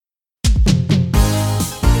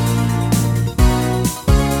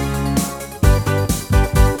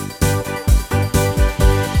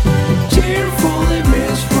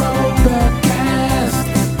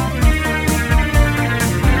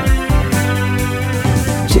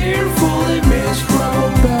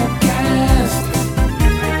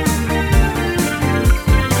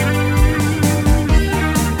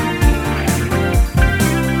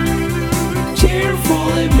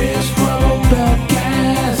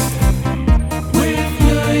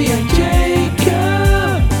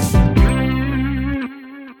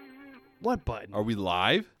What button? Are we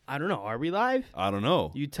live? I don't know. Are we live? I don't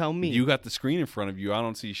know. You tell me. You got the screen in front of you. I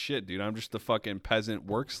don't see shit, dude. I'm just a fucking peasant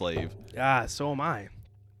work slave. So am I.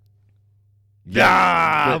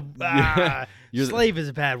 Yeah. Slave is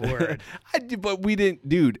a bad word. But we didn't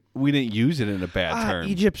use it in a bad term.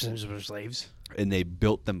 Egyptians were slaves. And they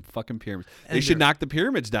built them fucking pyramids. And they should knock the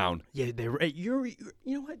pyramids down. Yeah, you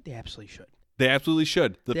know what? They absolutely should. They absolutely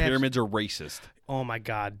should. The pyramids are racist. Oh my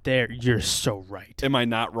God, you're so right. Am I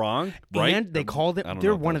not wrong? Right? And they called it.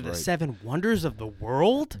 They're one of the 7 wonders of the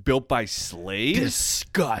world. Built by slaves.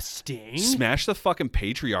 Disgusting. Smash the fucking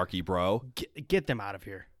patriarchy, bro. Get them out of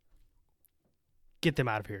here. Get them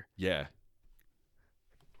out of here. Yeah.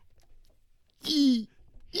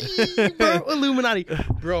 Bro, Illuminati.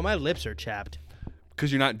 Bro, my lips are chapped.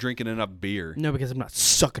 Because you're not drinking enough beer. No, because I'm not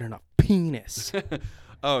sucking enough penis.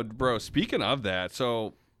 Oh, bro, speaking of that,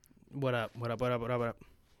 so... What up?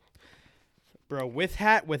 Bro, with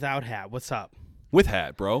hat, without hat, what's up? With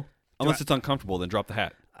hat, bro. Unless it's uncomfortable, then drop the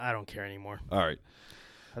hat. I don't care anymore. All right.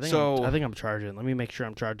 I think I'm charging. Let me make sure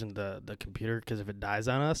I'm charging the computer, because if it dies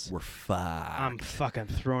on us... We're fucked. I'm fucking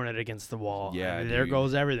throwing it against the wall. Yeah, and there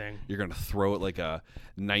goes everything. You're going to throw it like a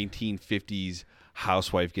 1950s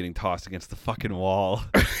housewife getting tossed against the fucking wall.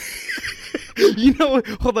 You know,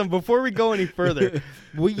 hold on, before we go any further,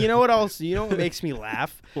 you know what else? You know what makes me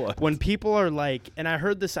laugh? What? When people are like, and I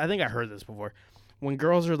think I heard this before, when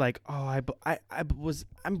girls are like, "Oh,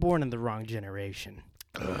 I'm born in the wrong generation."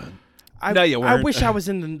 No, you weren't. I wish I was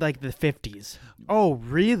in the 50s. Oh,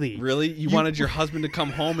 really? Really? You wanted your husband to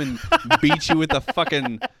come home and beat you with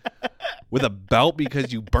a belt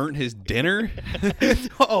because you burnt his dinner?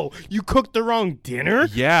 Oh, you cooked the wrong dinner?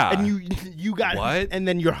 Yeah. And you got what? And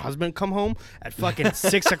then your husband come home at fucking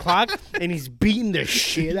 6 o'clock and he's beating the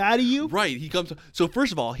shit out of you? Right. He comes. So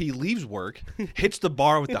first of all, he leaves work, hits the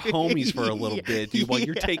bar with the homies for a little bit, dude, while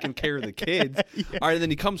you're taking care of the kids. Yeah. All right. And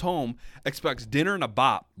then he comes home, expects dinner and a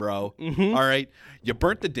bop, bro. Mm-hmm. All right. You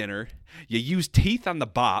burnt the dinner. You used teeth on the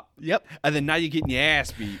bop. Yep. And then now you're getting your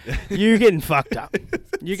ass beat. You're getting fucked up.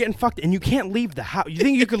 You're getting fucked, and you can't leave the house. You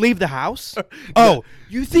think you could leave the house? Oh,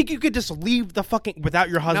 you think you could just leave the fucking without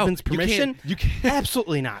your husband's permission? You can't.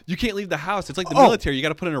 Absolutely not. You can't leave the house. It's like the military. You got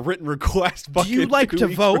to put in a written request. Do you like to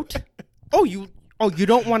vote? You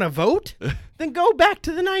don't want to vote? Then go back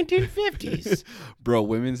to the 1950s. Bro,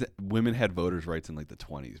 women had voters' rights in like the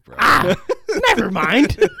 20s, bro. Never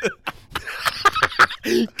mind.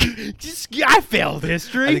 I failed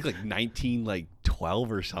history. I think like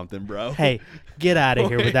 1912 or something, bro. Hey, get out of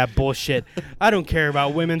here with that bullshit. I don't care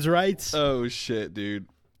about women's rights. Oh shit, dude.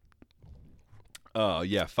 Oh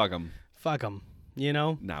yeah, fuck them. Fuck them. You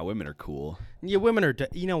know? Nah, women are cool. Yeah, women are.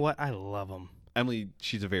 You know what? I love them. Emily,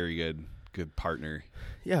 she's a very good partner.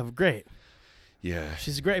 Yeah, great. Yeah,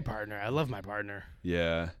 she's a great partner. I love my partner.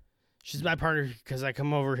 Yeah, she's my partner because I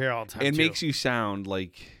come over here all the time. It makes you sound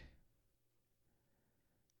like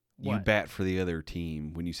you what? bat for the other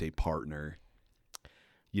team when you say partner.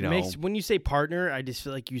 You know, when you say partner, I just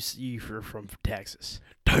feel like you're from Texas.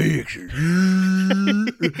 Texas.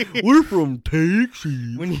 We're from Texas.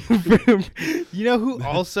 You know who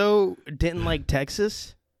also didn't like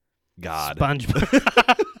Texas? God.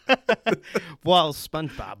 SpongeBob. Well,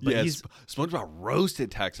 SpongeBob. But SpongeBob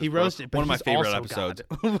roasted Texas. He roasted, but one of my favorite episodes.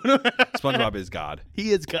 SpongeBob is God.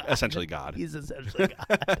 He is God. Essentially God. He's essentially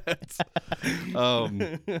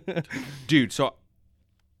God. Dude, so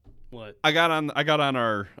what? I got on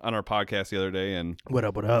our podcast the other day, and what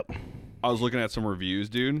up? I was looking at some reviews,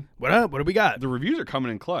 dude. What up? What do we got? The reviews are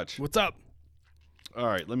coming in clutch. What's up? All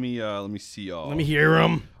right, let me see y'all. Let me hear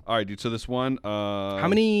them. All right, dude. So this one, how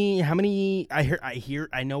many?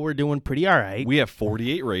 I know we're doing pretty all right. We have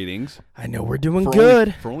 48 ratings. I know we're doing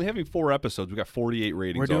good. For only having 4 episodes, we got 48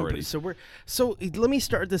 ratings already. So let me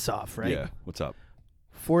start this off, right? Yeah. What's up?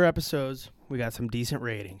 4 episodes. We got some decent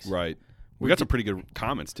ratings. Right. We got some pretty good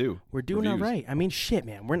comments too. We're doing all right. I mean, shit,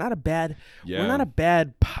 man. We're not a bad. Yeah. We're not a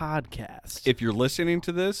bad podcast. If you're listening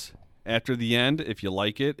to this after the end, if you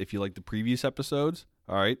like it, if you like the previous episodes,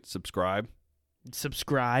 all right, subscribe,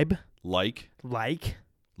 like,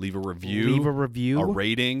 leave a review, a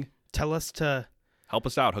rating. Tell us to help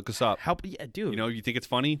us out, hook us up. Yeah, dude. You know, you think it's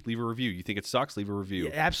funny, leave a review. You think it sucks, leave a review.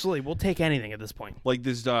 Yeah, absolutely, we'll take anything at this point. Like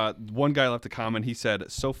this, one guy left a comment. He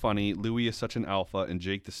said, "So funny. Louie is such an alpha, and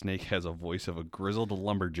Jake the Snake has a voice of a grizzled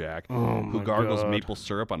lumberjack who gargles maple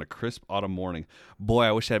syrup on a crisp autumn morning. Boy,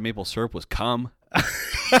 I wish that maple syrup was cum."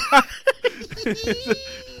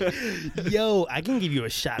 Yo, I can give you a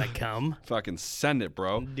shot of cum. Fucking send it,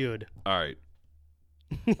 bro. Dude. All right.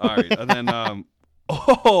 And then,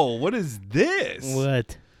 what is this?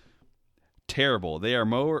 What? Terrible. They are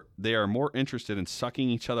more interested in sucking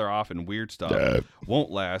each other off and weird stuff.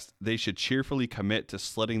 Won't last. They should cheerfully commit to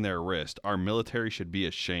slitting their wrist. Our military should be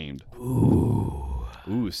ashamed. Ooh,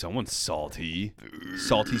 someone's salty.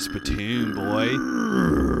 Salty spittoon,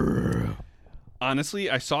 boy. Honestly,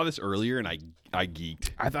 I saw this earlier and I geeked.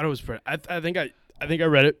 I thought it was pretty. I think I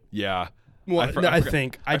read it. Yeah. Well,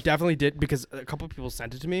 I definitely did because a couple of people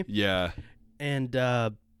sent it to me. Yeah. And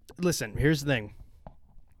listen, here's the thing.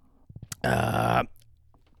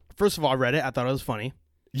 First of all, I read it. I thought it was funny.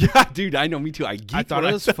 Yeah, dude, I know. Me too. I thought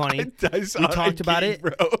it was funny. We talked about it.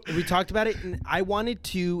 Bro. We talked about it, and I wanted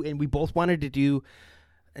to, and we both wanted to do,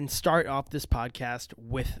 and start off this podcast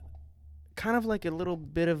with kind of like a little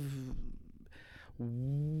bit of.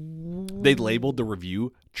 They labeled the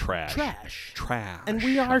review trash. Trash. And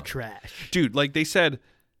we are trash. Dude, like they said,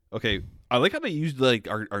 okay, I like how they used like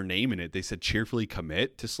our name in it. They said cheerfully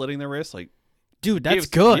commit to slitting their wrist. Like, dude, that's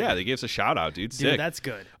good. Yeah, they gave us a shout out, dude. Sick. Dude, that's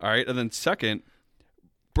good. All right, and then second,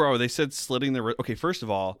 bro, they said slitting the wrist. Okay, first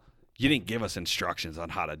of all, you didn't give us instructions on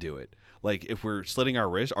how to do it. Like, if we're slitting our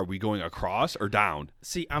wrist, are we going across or down?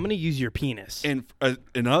 See, I'm going to use your penis. And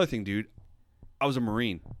another thing, dude, I was a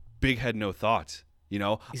Marine. Big head, no thoughts. You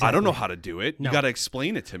know, exactly. I don't know how to do it. No. You got to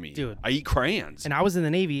explain it to me. Dude. I eat crayons. And I was in the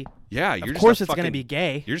Navy. Yeah, of course it's going to be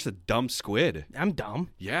gay. You're just a dumb squid. I'm dumb.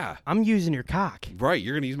 Yeah. I'm using your cock. Right,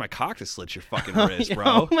 you're going to use my cock to slit your fucking wrist,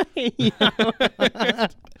 bro.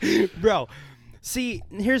 Bro, see,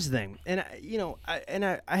 here's the thing. And,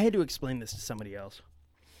 I had to explain this to somebody else.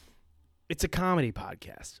 It's a comedy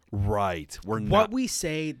podcast. Right. What we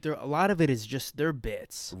say, a lot of it is just their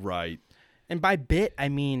bits. Right. And by bit, I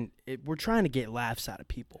mean we're trying to get laughs out of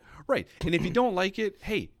people. Right. And if you don't like it,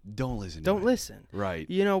 hey, don't listen. Don't listen. Right.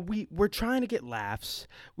 You know, we're trying to get laughs.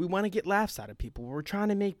 We want to get laughs out of people. We're trying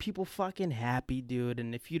to make people fucking happy, dude.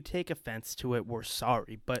 And if you take offense to it, we're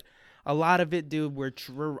sorry. But a lot of it, dude, we're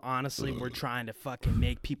trying to fucking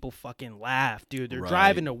make people fucking laugh, dude. They're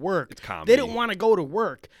driving to work. It's comedy. They don't want to go to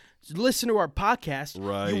work. So listen to our podcast.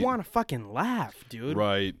 Right. You want to fucking laugh, dude.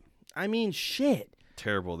 Right. I mean, shit.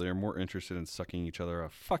 Terrible. They're more interested in sucking each other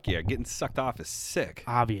off. Fuck yeah, getting sucked off is sick.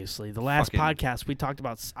 Obviously, the last podcast we talked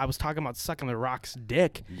about, I was talking about sucking the Rock's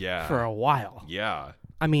dick. Yeah. For a while. Yeah.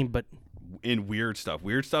 I mean, but in weird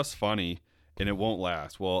stuff's funny, and it won't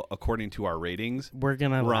last. Well, according to our ratings, we're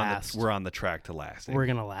gonna last. We're on the track to lasting. We're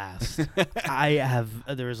gonna last.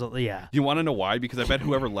 Yeah. You want to know why? Because I bet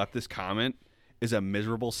whoever left this comment is a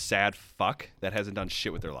miserable, sad fuck that hasn't done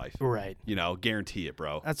shit with their life. Right. You know, guarantee it,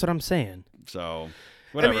 bro. That's what I'm saying. So,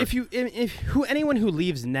 whatever. I mean, anyone who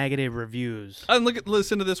leaves negative reviews. And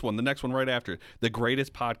listen to this one, the next one right after. The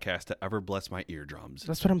greatest podcast to ever bless my eardrums.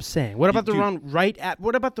 That's what I'm saying. What about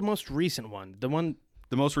what about the most recent one? The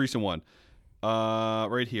most recent one.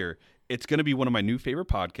 Right here. It's going to be one of my new favorite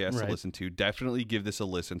podcasts to listen to. Definitely give this a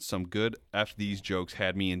listen. Some good F these jokes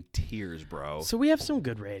had me in tears, bro. So we have some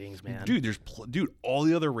good ratings, man. Dude, all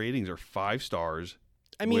the other ratings are 5 stars.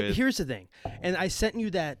 I mean, here's the thing. And I sent you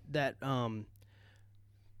that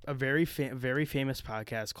a very famous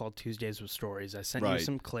podcast called Tuesdays with Stories. I sent you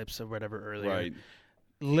some clips of whatever earlier. Right.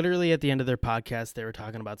 Literally at the end of their podcast, they were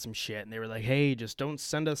talking about some shit, and they were like, "Hey, just don't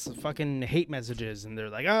send us fucking hate messages." And they're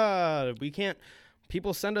like, we can't.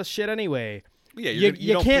 People send us shit anyway. Yeah,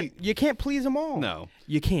 you can't please them all. No,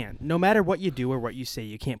 you can't. No matter what you do or what you say,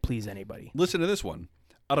 you can't please anybody. Listen to this one.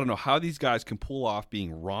 I don't know how these guys can pull off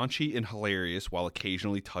being raunchy and hilarious while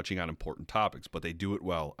occasionally touching on important topics, but they do it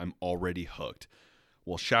well. I'm already hooked.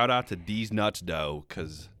 Well, shout out to D's Nuts Dough,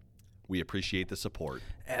 because we appreciate the support.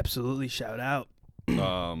 Absolutely, shout out. Do you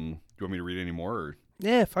want me to read any more? Or?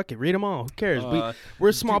 Yeah, fuck it. Read them all. Who cares? We're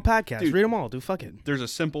a small podcast. Dude, read them all. Do fuck it. There's a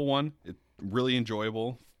simple one. It's really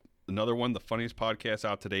enjoyable. Another one, the funniest podcast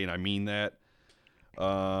out today, and I mean that.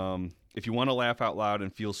 If you want to laugh out loud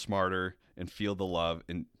and feel smarter and feel the love,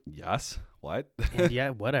 and yes, what? And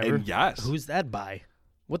yeah, whatever. And yes. Who's that by?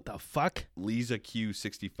 What the fuck? Lisa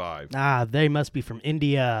Q65. Ah, they must be from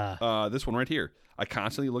India. This one right here. I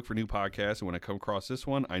constantly look for new podcasts, and when I come across this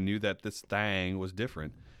one, I knew that this thing was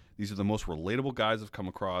different. These are the most relatable guys I've come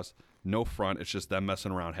across. No front. It's just them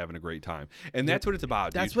messing around, having a great time. And that's what it's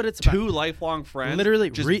about, dude. That's what it's about. 2 lifelong friends.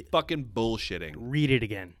 Literally. Just fucking bullshitting. Read it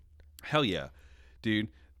again. Hell yeah. Dude,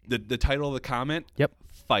 the title of the comment? Yep.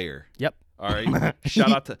 Fire. Yep. All right.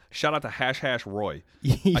 Shout out to # Roy.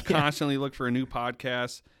 Yeah. I constantly look for a new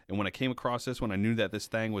podcast, and when I came across this one, I knew that this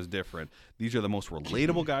thing was different. These are the most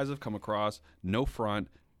relatable guys I've come across. No front.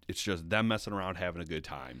 It's just them messing around, having a good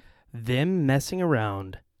time. Them messing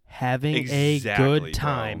around, having a good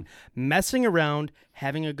time. Bro. Messing around,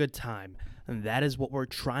 having a good time. And that is what we're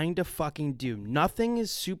trying to fucking do. Nothing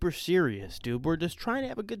is super serious, dude. We're just trying to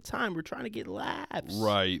have a good time. We're trying to get laughs.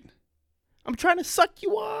 Right. I'm trying to suck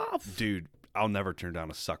you off. Dude, I'll never turn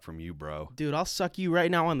down a suck from you, bro. Dude, I'll suck you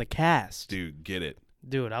right now on the cast. Dude, get it.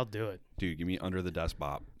 Dude, I'll do it. Dude, give me under the desk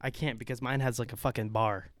bop. I can't because mine has like a fucking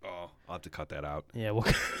bar. Oh, I'll have to cut that out. Yeah, well,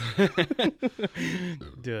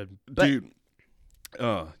 dude. Dude.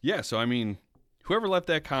 Yeah, so I mean, whoever left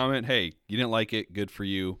that comment, hey, you didn't like it, good for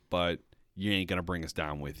you, but you ain't gonna bring us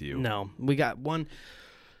down with you. No, we got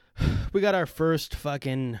our first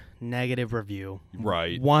fucking negative review.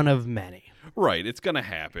 Right. One of many. Right, it's gonna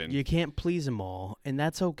happen. You can't please them all, and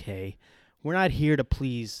that's okay. We're not here to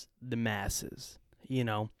please the masses, you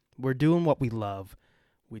know? We're doing what we love.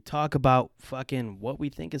 We talk about fucking what we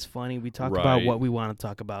think is funny. We talk about what we want to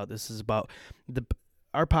talk about. This is about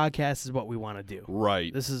our podcast is what we want to do.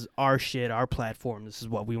 Right. This is our shit, our platform. This is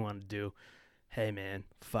what we want to do. Hey, man,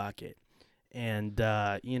 fuck it. And,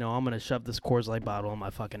 I'm going to shove this Coors Light bottle in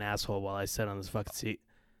my fucking asshole while I sit on this fucking seat.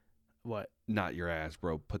 What? Not your ass,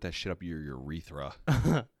 bro. Put that shit up your urethra.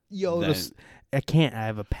 Yo, I can't. I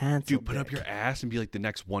have a pants. Dude, put up your ass and be like the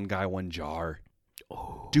next one guy, one jar.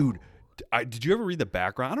 Oh. Dude, did you ever read the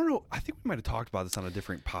background? I don't know. I think we might have talked about this on a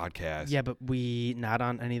different podcast. Yeah, but not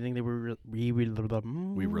on anything that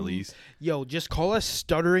we release. Yo, just call us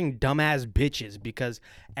stuttering dumbass bitches because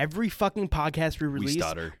every fucking podcast we release,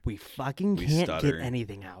 stutter. We fucking can't get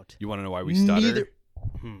anything out. You want to know why we stutter? Neither.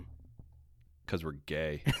 Because we're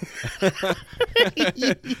gay.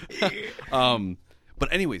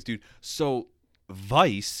 But anyways, dude, so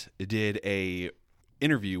Vice did a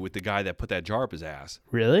interview with the guy that put that jar up his ass.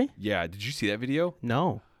 Really? Yeah. Did you see that video?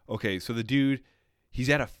 No. Okay, so the dude, he's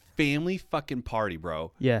at a family fucking party,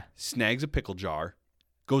 bro. Yeah. Snags a pickle jar,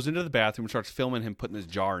 goes into the bathroom and starts filming him putting this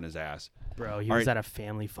jar in his ass. Bro, he was at a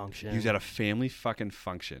family function. He was at a family fucking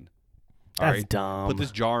function. That's dumb. Put this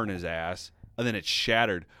jar in his ass, and then it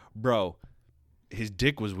shattered. Bro, his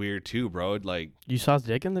dick was weird too, bro. Like, you saw his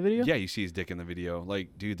dick in the video? Yeah, you see his dick in the video.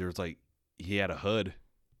 Like, dude, there's like, he had a hood.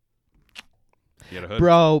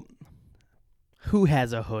 Bro, who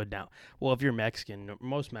has a hood now? Well, if you're Mexican,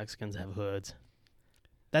 most Mexicans have hoods.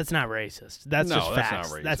 That's not racist. That's just facts. That's not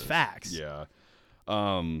racist. That's facts. Yeah.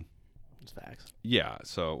 It's facts. Yeah,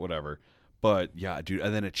 so whatever. But yeah, dude,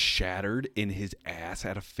 and then it shattered in his ass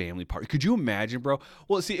at a family party. Could you imagine, bro?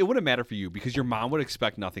 Well, see, it wouldn't matter for you because your mom would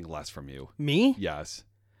expect nothing less from you. Me? Yes.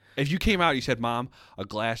 If you came out and you said, Mom, a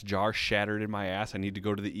glass jar shattered in my ass, I need to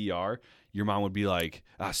go to the ER, your mom would be like,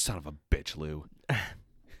 son of a bitch, Lou.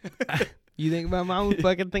 You think my mom would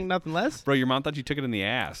fucking think nothing less? Bro, your mom thought you took it in the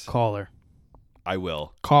ass. Call her. I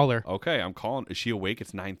will. Call her. Okay, I'm calling. Is she awake?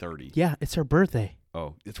 It's 9:30. Yeah, it's her birthday.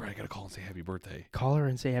 Oh, that's right. I got to call and say happy birthday. Call her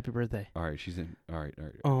and say happy birthday. All right, she's in. All right.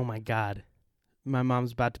 Oh, my God. My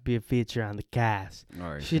mom's about to be a feature on the cast.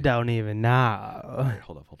 All right. She don't even know. All right,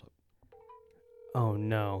 hold up. Oh,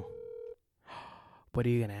 no. What are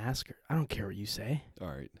you going to ask her? I don't care what you say. All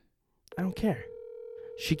right. I don't care.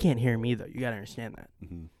 She can't hear me, though. You got to understand that.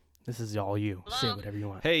 Mm-hmm. This is all you. Hello? Say whatever you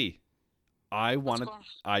want. Hey, I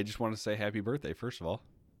just want to say happy birthday, first of all.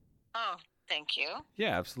 Oh, thank you.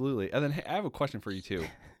 Yeah, absolutely. And then hey, I have a question for you, too.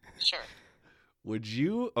 Sure. Would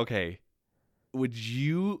you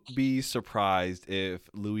be surprised if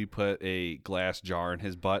Louie put a glass jar in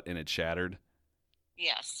his butt and it shattered?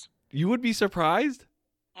 Yes. You would be surprised?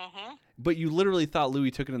 Mm-hmm. But you literally thought Louie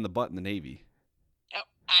took it in the butt in the Navy. Oh,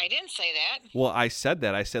 I didn't say that. Well, I said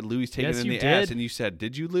that. I said Louie's taking it in the ass, and you said,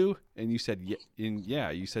 "Did you, Lou?" And you said, "Yeah." And yeah,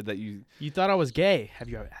 you said that you. You thought I was gay. Have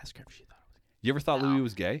you ever asked her if she thought I was gay? You ever thought No. Louie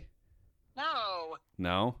was gay? No.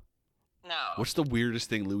 No. No. What's the weirdest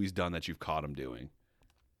thing Louie's done that you've caught him doing?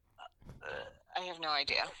 I have no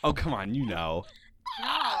idea. Oh, come on, you know. No,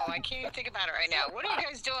 I can't even think about it right now. What are you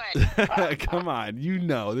guys doing? Come on, you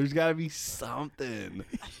know. There's got to be something.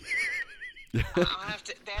 I have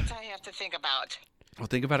to think about. Well,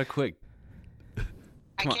 think about it quick.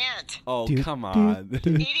 I can't. Oh, come on.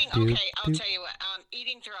 Eating. Okay, I'll tell you what.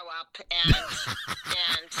 Eating throw up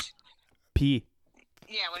and Pee.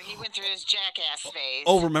 yeah, when he went through his jackass phase.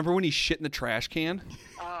 Oh, remember when he shit in the trash can?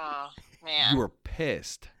 Oh man. You were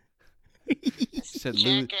pissed. You said,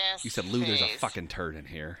 Lou, there's a phase. fucking turd in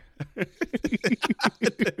here.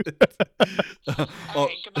 All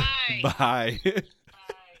right, goodbye. Bye.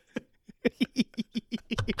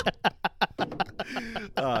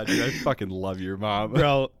 Oh, dude, I fucking love your mom.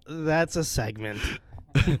 Bro, that's a segment.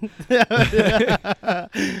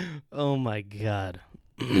 Oh, my God.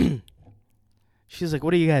 She's like,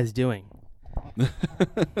 what are you guys doing?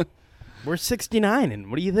 We're 69, and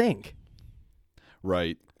what do you think?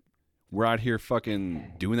 Right. We're out here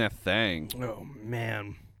fucking doing that thing. Oh,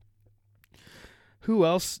 man. Who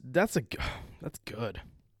else? That's good.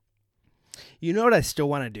 You know what I still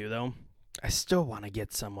want to do, though? I still want to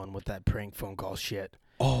get someone with that prank phone call shit.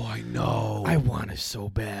 Oh, I know. I want it so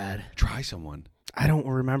bad. Try someone. I don't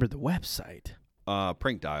remember the website.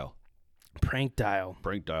 Prank Dial. Prank Dial.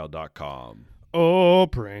 Prankdial.com. Oh,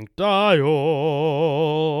 Prank Dial.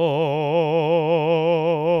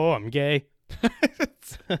 I'm gay.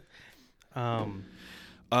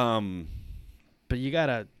 But you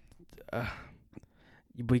gotta...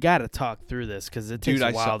 we gotta talk through this because it takes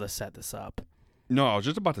a while to set this up. No, I was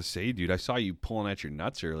just about to say, dude, I saw you pulling at your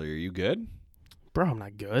nuts earlier. You good? Bro, I'm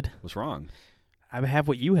not good. What's wrong? I have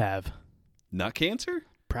what you have. Nut cancer?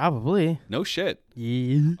 Probably. No shit.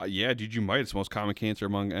 Yeah. Yeah, dude, you might. It's the most common cancer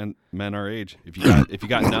among men our age. If you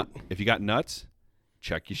got nuts,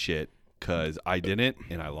 check your shit. Cause I didn't,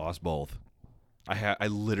 and I lost both. I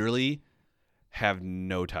literally have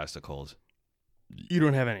no testicles. You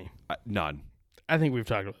don't have any? None. I think we've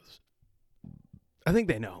talked about this. I think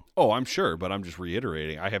they know. Oh, I'm sure, but I'm just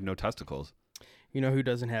reiterating. I have no testicles. You know who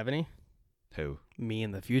doesn't have any? Who? Me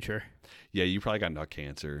in the future. Yeah, you probably got nut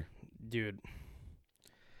cancer. Dude.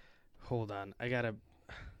 Hold on.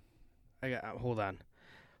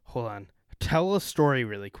 Hold on. Tell a story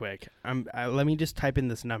really quick. Let me just type in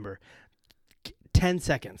this number. 10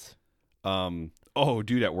 seconds. Oh,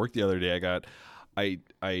 dude, at work the other day, I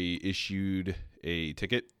issued a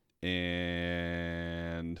ticket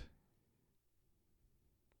and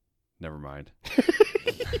never mind.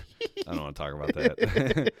 I don't want to talk about that.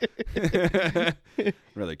 I'd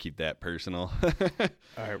rather keep that personal.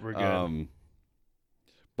 All right, we're good.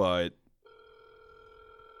 But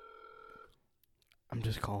I'm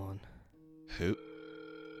just calling. Who?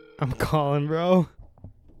 I'm calling, bro.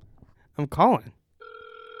 I'm calling.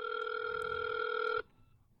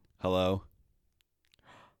 Hello?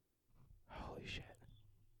 Holy shit.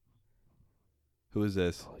 Who is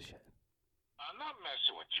this? Holy shit. I'm not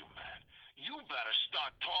messing with you, man. You better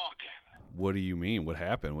start talking. What do you mean? What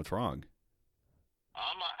happened? What's wrong?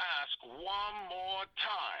 I'ma ask one more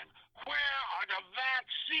time. Where are the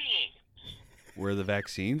vaccines? Where are the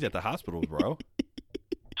vaccines? At the hospitals, bro.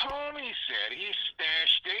 Tony said he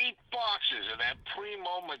stashed 8 boxes of that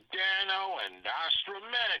Primo Moderno and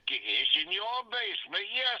AstraZeneca-ish in your basement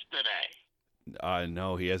yesterday.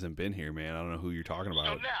 No, he hasn't been here, man. I don't know who you're talking So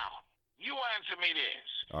about. now, you answer me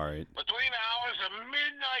this. All right. Between the hours of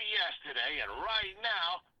midnight yesterday and right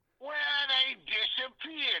now, where they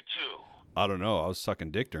disappeared to? I don't know. I was sucking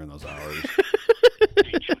dick during those hours.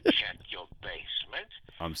 Did you check your basement?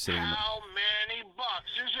 I'm sitting. How many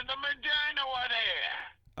boxes of the Moderna are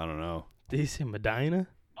there? I don't know. Did he say Medina?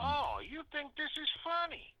 Oh, you think this is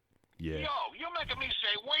funny? Yeah. Yo, you're making me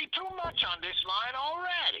say way too much on this line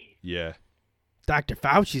already. Yeah. Dr.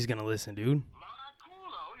 Fauci's gonna listen, dude.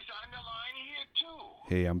 Marculo's on the line here too.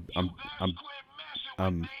 Hey, You better quit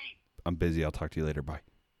messing with me. I'm busy. I'll talk to you later. Bye.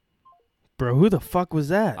 Bro, who the fuck was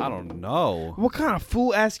that? I don't know. What kind of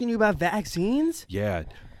fool asking you about vaccines? Yeah.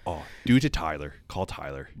 Oh, do it to Tyler. Call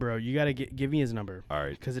Tyler. Bro, you gotta give me his number. All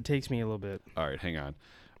right. Because it takes me a little bit. All right. Hang on.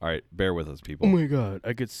 All right. Bear with us, people. Oh my god,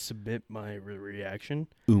 I could submit my reaction.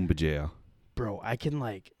 Bajeo. Bro, I can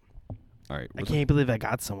like... All right. I can't believe I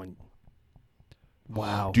got someone.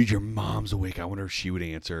 Wow. Dude, your mom's awake. I wonder if she would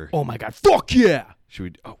answer. Oh my god, fuck yeah! Should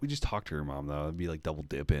we? Oh, we just talked to her mom though. It'd be like double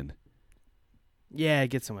dipping. Yeah,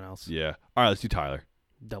 get someone else. Yeah. All right. Let's do Tyler.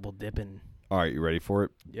 Double dipping. All right. You ready for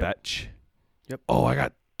it? Yep. Betch. Yep. Oh, I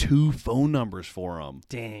got 2 phone numbers for him.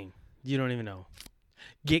 Dang. You don't even know.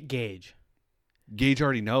 Get Gage. Gage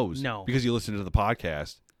already knows. No. Because you listened to the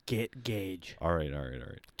podcast. Get Gage. All right.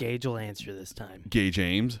 Gage will answer this time. Gage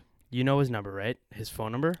Ames. You know his number, right? His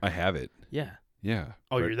phone number? I have it. Yeah. Yeah.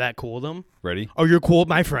 Oh, you're that cool with him? Ready? Oh, you're cool with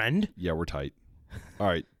my friend? Yeah, we're tight. All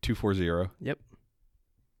right. 240. Yep.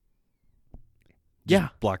 Just Yeah.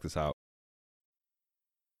 block this out.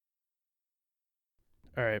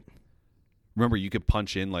 All right. Remember, you could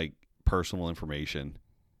punch in like personal information.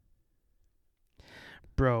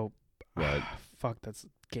 Bro. What? Fuck, that's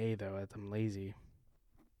gay, though. I'm lazy.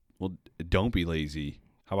 Well, don't be lazy.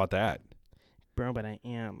 How about that? Bro, but I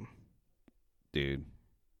am. Dude.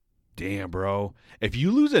 Damn, bro. If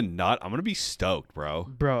you lose a nut, I'm going to be stoked, bro.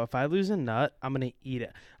 Bro, if I lose a nut, I'm going to eat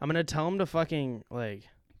it. I'm going to tell him to fucking, like...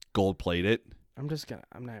 Gold plate it. I'm not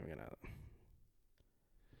even going to...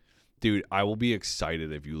 Dude, I will be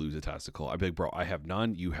excited if you lose a testicle. I'd be like, bro, I have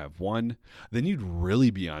none. You have one. Then you'd really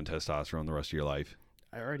be on testosterone the rest of your life.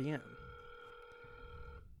 I already am.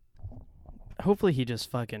 Hopefully he just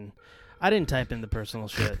fucking... I didn't type in the personal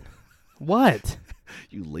shit. What?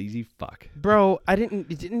 You lazy fuck. Bro, it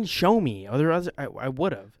didn't show me. Otherwise, I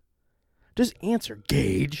would have. Just answer,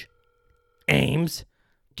 Gage. Ames.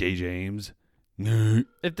 Gay James.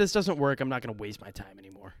 If this doesn't work, I'm not going to waste my time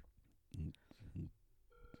anymore.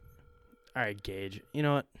 All right, Gage. You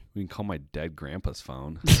know what? We can call my dead grandpa's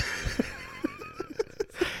phone.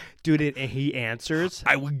 Dude, and he answers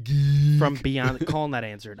I would geek. from beyond. Calling that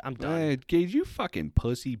answered. I'm done. Hey, Gage, you fucking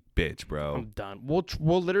pussy bitch, bro. I'm done.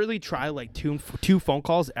 We'll literally try like two phone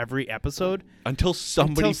calls every episode Until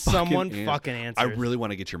someone fucking answers. I really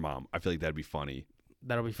want to get your mom. I feel like that'd be funny.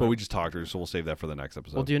 That'll be But fun. we just talked to her, so we'll save that for the next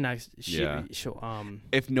episode. We'll do next. Yeah. She'll.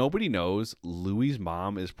 If nobody knows, Louie's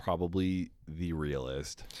mom is probably the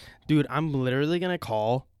realist. Dude, I'm literally gonna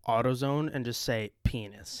call AutoZone and just say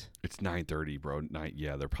penis. It's 9:30, bro.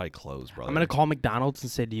 Yeah, they're probably closed, brother. I'm gonna call McDonald's and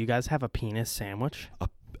say, "Do you guys have a penis sandwich?"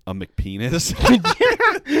 a McPenis.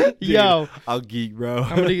 Dude, Yo, I'll geek, bro.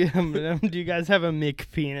 do you guys have a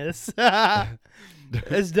McPenis?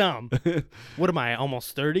 It's dumb. What am I?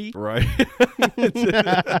 Almost 30? Right.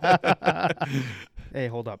 Hey,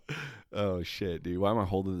 hold up. Oh shit, dude! Why am I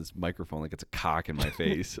holding this microphone like it's a cock in my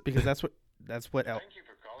face? Because that's what. Thank you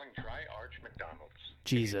for calling Tri-Arch McDonald's.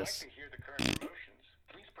 Jesus. If you'd like to hear the current promotions,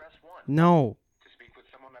 please press 1. No. To speak with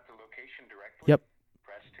someone at the location directly, Yep.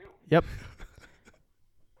 press 2. Yep.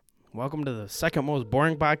 Welcome to the second most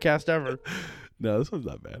boring podcast ever. No, this one's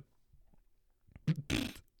not bad.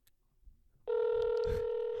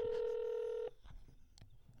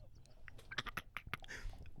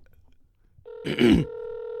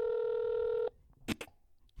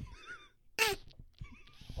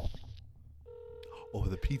 Oh,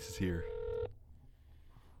 the pizza's here.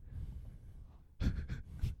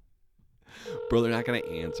 Bro, they're not going to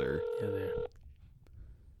answer. Yeah, there.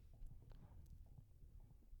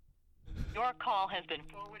 Your call has been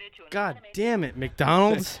forwarded to an God automated damn it,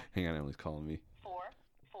 McDonald's. Hang on, Emily's calling me. 4.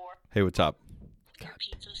 Hey, what's up? Your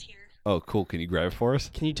pizza's here. Oh, cool. Can you grab it for us?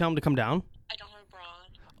 Can you tell him to come down? I don't have a bra on.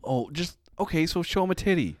 Oh, just, okay, so show him a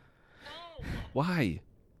titty. No, Why?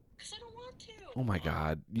 because I don't want to. Oh, my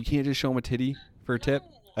God. You can't just show him a titty for a tip? No.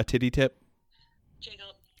 A titty tip? Jacob,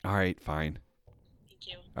 All right, fine. thank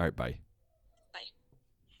you. All right, bye. Bye.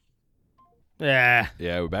 Yeah.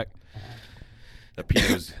 Yeah, we're back. The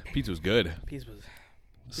pizza was good. Piece was.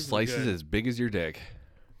 Slices good. as big as your dick.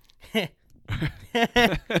 Nah,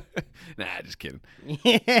 just kidding.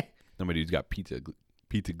 No, my dude's got pizza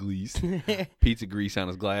grease. Pizza grease on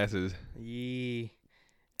his glasses. Yeah.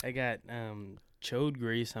 I got chode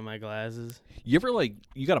grease on my glasses. You ever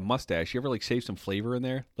you got a mustache? You ever save some flavor in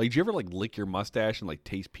there? Like, do you ever lick your mustache and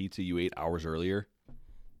taste pizza you ate hours earlier?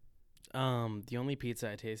 The only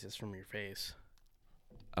pizza I taste is from your face.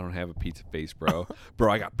 I don't have a pizza face, bro.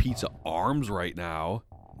 Bro, I got pizza arms right now.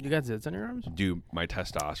 You got zits on your arms? Dude, my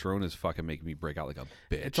testosterone is fucking making me break out like a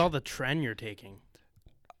bitch. It's all the trend you're taking.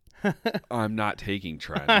 I'm not taking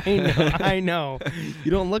trend. I know.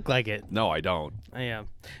 You don't look like it. No, I don't. I am.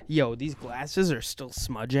 Yo, these glasses are still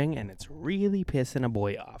smudging, and it's really pissing a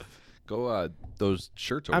boy off. Go those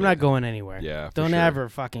shirts over I'm not going anywhere. Yeah, for Don't sure. ever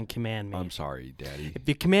fucking command me. I'm sorry, Daddy. If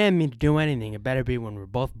you command me to do anything, it better be when we're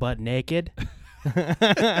both butt naked.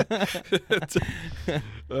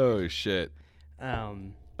 Oh shit.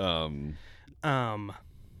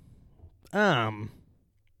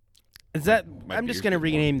 Is that? My I'm just beer's gonna getting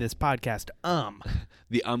rename this podcast.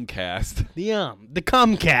 The cast. The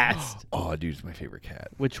Cumcast. Oh, dude, it's my favorite cat.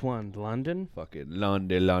 Which one? London. Fucking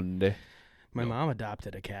Lundy. My mom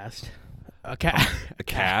adopted a cast. A cat. A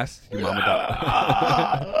cast? Your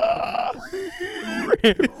mama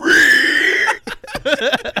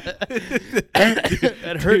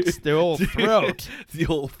It hurts the old throat. The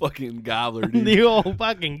old fucking gobbler, dude. The old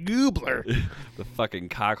fucking goobler. The fucking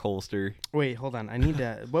cock holster. Wait, hold on. I need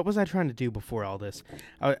to. What was I trying to do before all this?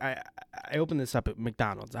 I opened this up at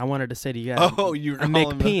McDonald's. I wanted to say to you guys. Oh, you were a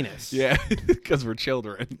calling McPenis. Yeah, because we're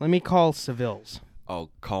children. Let me call Seville's. Oh,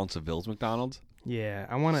 calling Seville's McDonald's? Yeah,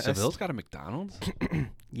 I want to. Seville's got a McDonald's?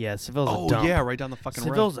 Yeah, Seville's Oh, a dump. yeah, right down the fucking road.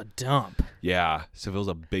 Seville's a dump. Yeah, Seville's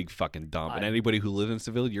a big fucking dump. And anybody who lives in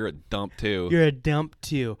Seville, you're a dump too. You're a dump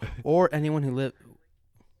too. Or anyone who lives.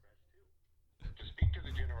 To speak to the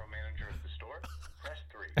general manager of the store, press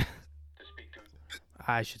 3. To speak to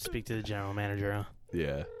I should speak to the general manager. Huh?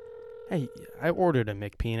 Yeah. Hey, I ordered a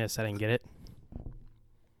McPenis. I didn't get it.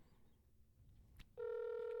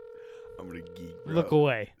 I'm gonna geek, bro. Look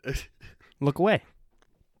away. Look away.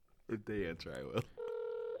 If they answer, I will.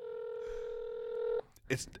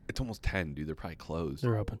 It's almost 10, dude. They're probably closed.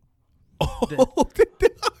 They're open. Oh,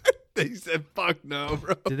 they said fuck no,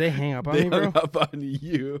 bro. Did they hang up on They me, bro? hung up on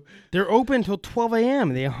you. They're open till 12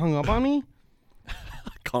 a.m. They hung up on me?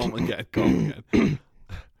 Call them again. Call them again.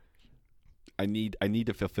 I need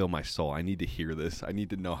to fulfill my soul. I need to hear this. I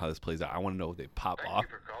need to know how this plays out. I want to know if they pop off.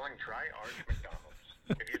 Thank you for calling Tri-Arch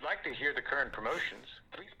McDonald's. If you'd like to hear the current promotions,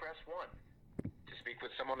 please press 1. To speak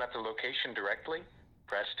with someone at the location directly,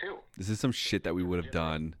 press 2. This is some shit that we would have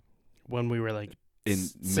done When we were like in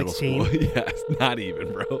 16? middle school. Yes, not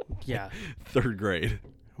even, bro. Yeah. 3rd grade.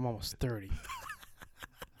 I'm almost 30.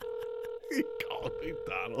 You call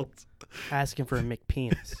McDonald's. Asking for a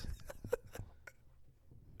McPenis.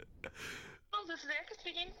 Oh, this is Erica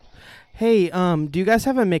speaking. Hey, do you guys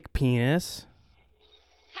have a McPenis?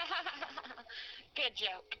 Good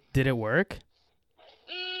joke. Did it work?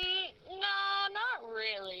 No, not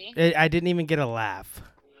really. I didn't even get a laugh.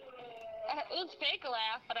 It was fake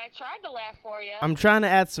laugh, but I tried to laugh for you. I'm trying to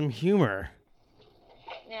add some humor.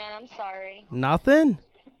 Yeah, I'm sorry. Nothing?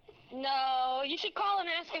 No, you should call and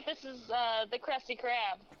ask if this is the Krusty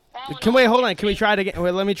Krab. That one Wait, always hold on. gets Can we me. try it again?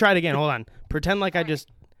 Wait, let me try it again. Hold on. Pretend like I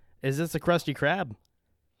just... Is this a Krusty Krab?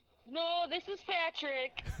 No, this is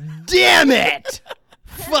Patrick. Damn it!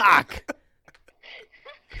 Fuck!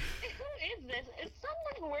 Who is this? Is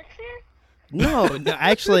someone who works here? No,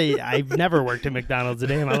 actually, I've never worked at McDonald's a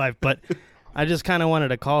day in my life, but I just kind of wanted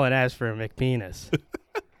to call and ask for a McPenis.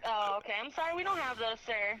 Oh, okay. I'm sorry, we don't have those,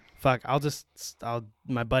 sir. Fuck,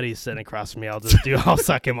 my buddy's sitting across from me. I'll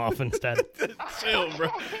suck him off instead. Chill, bro.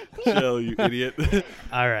 Chill, you idiot.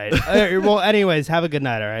 All right. Well, anyways, have a good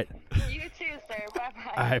night, all right? You too, sir.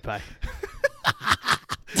 Bye-bye. All right, bye.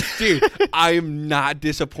 Dude, I am not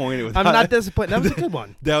disappointed with I'm how not disappointed. That was a good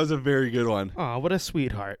one. That was a very good one. Oh, what a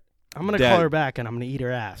sweetheart. I'm going to Dad. call her back, and I'm going to eat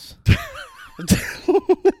her ass. I'm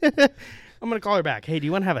going to call her back. Hey, do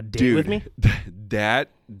you want to have a date Dude, with me?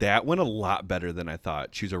 that went a lot better than I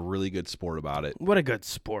thought. She's a really good sport about it. What a good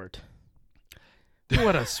sport.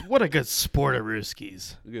 What a good sport of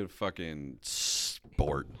Rooskies. Good fucking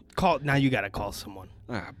sport. Now you got to call someone.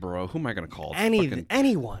 Bro, who am I going to call?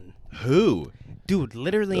 Anyone. Who? Dude,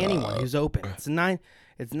 literally anyone who's open. It's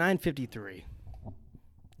 9:53.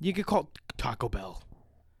 You could call Taco Bell.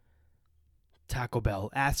 Taco Bell.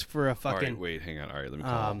 Ask for a fucking. All right, wait, hang on. All right, let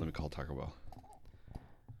me call Taco Bell.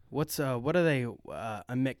 What are they? A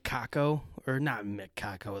McCaco or not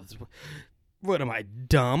McCaco? What am I,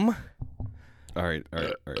 dumb? All right.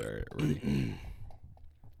 Ready?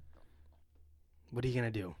 What are you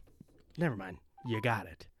gonna do? Never mind. You got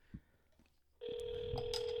it.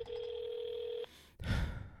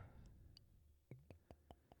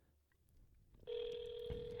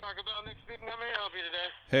 Taco Bell, Nick speaking. How may I help you today?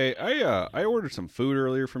 Hey, I ordered some food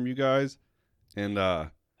earlier from you guys, and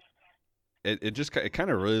it kind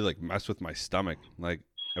of really like messed with my stomach. Like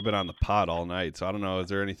I've been on the pot all night, so I don't know. Is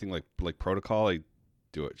there anything like protocol?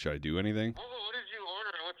 Should I do anything? What did you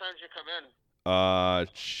order and what time did you come in?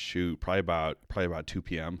 Shoot, probably about 2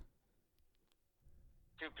 p.m.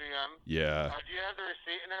 2 p.m. Yeah. Do you have the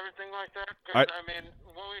receipt and everything like that? I- Because, I mean,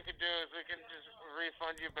 what we could do is we can just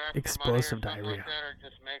refund you back Explosive your money or something diarrhea. like that, or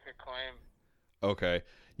just make a claim. Okay.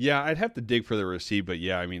 Yeah, I'd have to dig for the receipt, but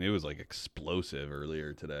yeah, I mean, it was like explosive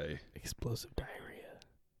earlier today. Explosive diarrhea.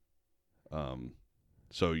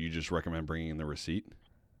 So you just recommend bringing in the receipt?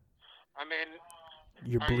 I mean,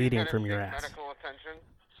 You're are you bleeding gonna from your seek ass. medical attention?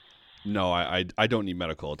 No, I don't need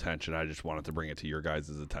medical attention. I just wanted to bring it to your guys'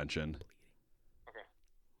 attention.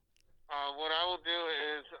 What I will do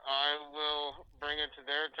is I will bring it to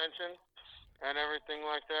their attention and everything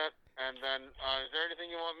like that. And then, is there anything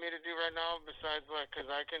you want me to do right now besides because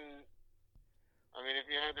I mean, if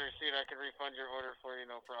you have the receipt, I can refund your order for you,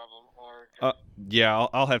 no problem. Or just, Yeah,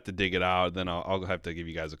 I'll have to dig it out. Then I'll have to give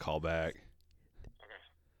you guys a call back. Okay.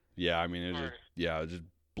 Yeah, I mean, it was Alright. I was just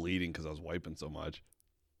bleeding because I was wiping so much.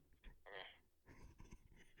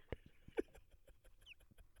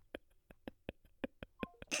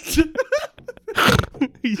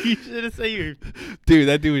 You should have said you. Dude,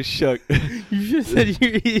 that dude was shook. You should have said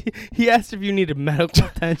he asked if you needed medical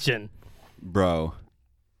attention. Bro.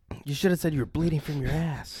 You should have said you were bleeding from your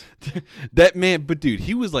ass. That man, but dude,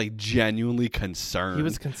 he was like genuinely concerned. He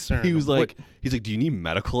was concerned. He was like, he's like, do you need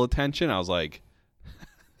medical attention? I was like,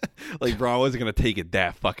 bro, I wasn't going to take it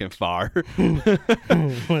that fucking far.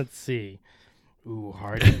 Let's see. Ooh,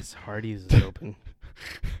 Hardee's. Hardee's is open.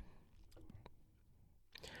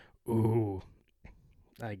 Ooh,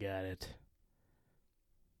 I got it.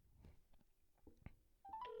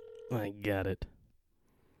 I got it.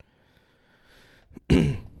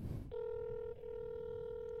 Answer.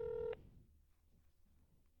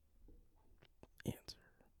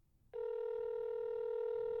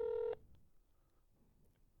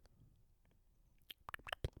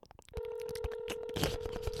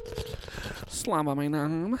 Slama my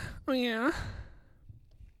name. Oh, yeah.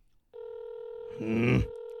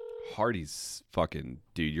 Hardee's fucking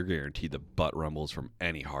dude. You're guaranteed the butt rumbles from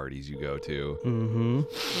any Hardee's you go to. Mm-hmm.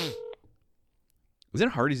 Isn't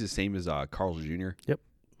Hardee's the same as Carl's Jr.? Yep.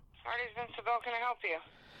 Hardee's been Seville, can I help you?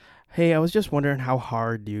 Hey, I was just wondering how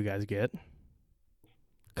hard do you guys get?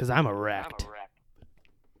 Because I'm erect.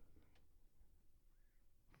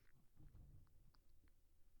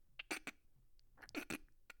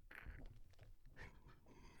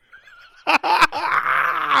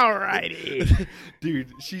 Alrighty.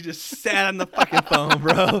 Dude, she just sat on the fucking phone,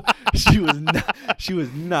 bro. She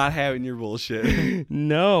was not having your bullshit.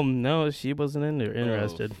 No, she wasn't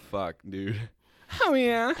interested. Oh, fuck, dude. Oh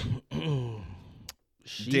yeah.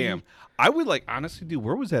 Damn. I would honestly, dude,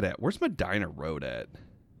 where was that at? Where's Medina Road at?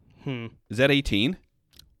 Is that 18?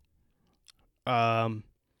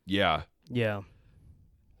 Yeah. Yeah.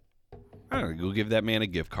 I don't know. Go give that man a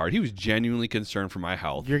gift card. He was genuinely concerned for my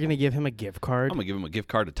health. You're gonna give him a gift card? I'm gonna give him a gift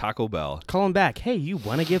card to Taco Bell. Call him back. Hey, you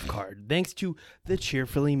won a gift card thanks to the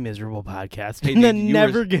Cheerfully Miserable podcast. Hey, and dude, then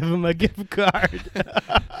never give him a gift card.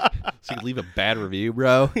 So you can leave a bad review,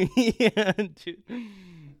 bro. Yeah, dude.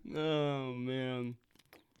 Oh man.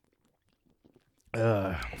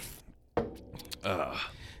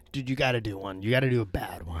 Dude, you gotta do one. You gotta do a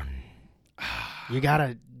bad one. You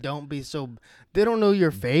gotta. Don't be so. They don't know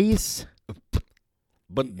your face.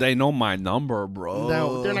 But they know my number, bro.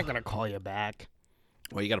 No, they're not gonna call you back.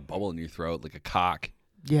 Well, you got a bubble in your throat like a cock.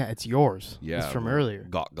 Yeah, it's yours. Yeah, it's from earlier.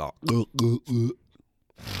 Gawk.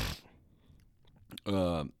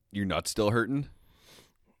 Your nuts still hurting?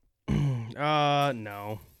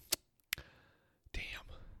 No. Damn.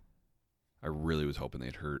 I really was hoping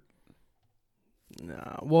they'd hurt.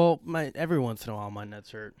 No. Well, every once in a while my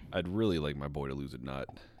nuts hurt. I'd really like my boy to lose a nut.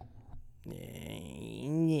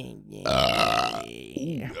 Ooh,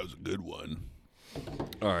 that was a good one.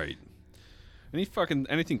 All right.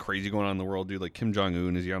 Anything crazy going on in the world, dude? Like Kim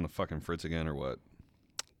Jong-un, is he on the fucking fritz again or what?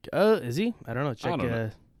 Is he? I don't know. Check.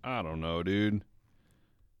 I don't know, dude.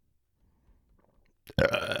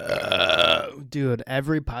 Dude,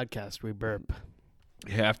 every podcast we burp.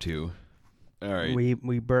 You have to. All right.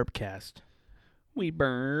 We burp cast. We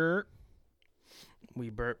burp.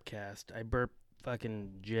 We burp cast. I burp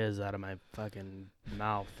fucking jizz out of my fucking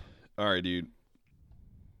mouth. All right, dude.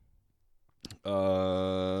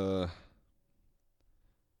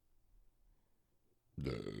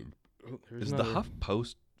 Is the Huff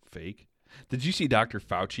Post fake? Did you see Dr.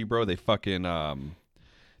 Fauci, bro? They fucking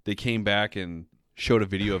they came back and showed a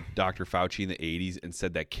video of Dr. Fauci in the 80s and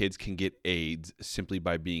said that kids can get AIDS simply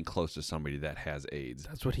by being close to somebody that has AIDS.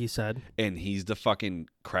 That's what he said. And he's the fucking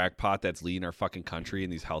crackpot that's leading our fucking country in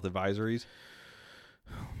these health advisories.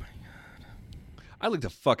 Oh my god. I'd like to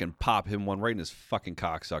fucking pop him one right in his fucking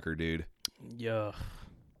cocksucker, dude. Yeah.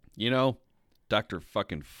 You know, Dr.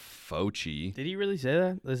 fucking Fauci. Did he really say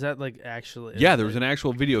that? Is that actually? Yeah, there was an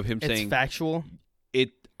actual video of him it's saying factual.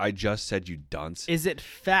 I just said you dunce. Is it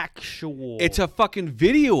factual? It's a fucking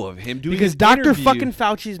video of him doing because his Dr. interview. fucking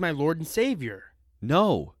Fauci is my Lord and Savior.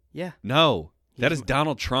 No. Yeah. No. That He's is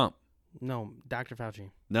Donald Trump. No, Dr. Fauci.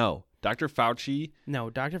 No. Dr. Fauci. No,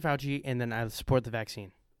 Dr. Fauci, and then I support the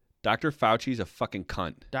vaccine. Dr. Fauci's a fucking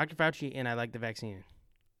cunt. Dr. Fauci, and I like the vaccine.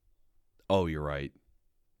 Oh, you're right.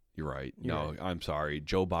 You're right. You're no, right. I'm sorry.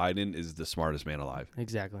 Joe Biden is the smartest man alive.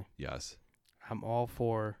 Exactly. Yes. I'm all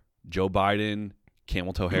for... Joe Biden,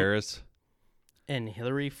 Camel Toe Harris. And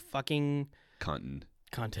Hillary fucking... Cuntin.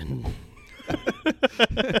 Content.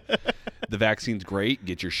 The vaccine's great.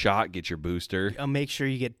 Get your shot. Get your booster. Make sure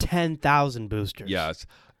you get 10,000 boosters. Yes.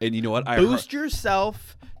 And you know what? Boost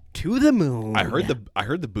yourself to the moon. I heard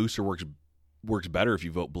the booster works better if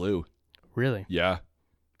you vote blue. Really? Yeah.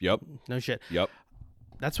 Yep. No shit. Yep.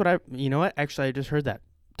 That's what you know what? Actually, I just heard that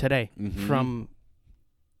today from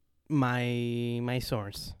my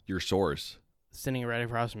source. Your source. Sitting right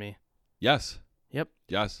across from me. Yes. Yep.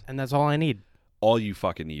 Yes. And that's all I need. All you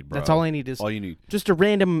fucking need, bro. That's all I need is all you need. Just a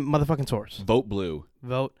random motherfucking source. Vote blue.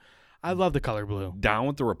 Vote. I love the color blue. Down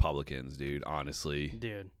with the Republicans, dude, honestly.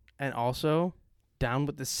 Dude. And also down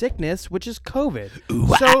with the sickness, which is COVID.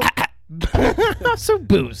 So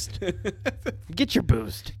boost. Get your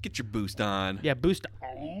boost. Get your boost on. Yeah, boost.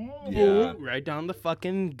 Yeah. Right down the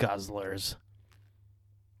fucking guzzlers.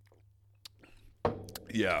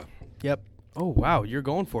 Yeah. Yep. Oh, wow. You're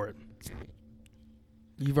going for it.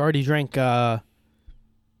 You've already drank one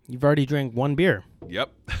beer. Yep.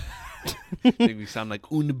 Make me sound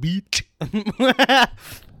like un beach.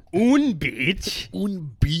 Un beach?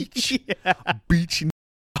 Un beach. Yeah. Beach.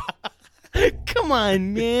 Come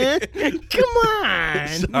on, man. Come on.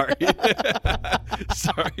 Sorry.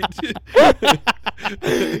 Sorry, dude.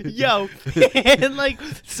 Yo, and like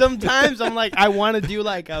sometimes I'm like, I want to do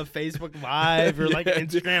like a Facebook Live or like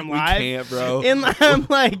Instagram Live. We can't, bro. And I'm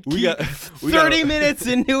like, We got 30 minutes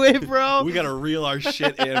into it, bro. We gotta reel our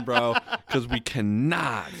shit in, bro, because we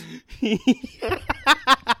cannot.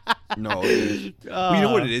 No, dude. You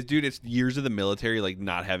know what it is, dude? It's years of the military, like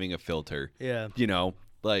not having a filter. Yeah. You know,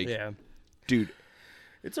 like, dude.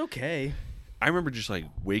 It's okay. I remember just like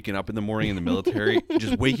waking up in the morning in the military,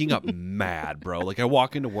 just waking up mad, bro. Like I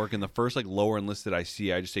walk into work and the first like lower enlisted I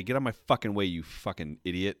see, I just say, "Get out of my fucking way, you fucking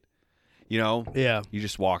idiot." You know? Yeah. You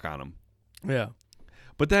just walk on them. Yeah.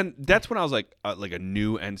 But then that's when I was like a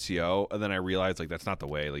new NCO, and then I realized like that's not the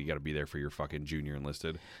way. Like you got to be there for your fucking junior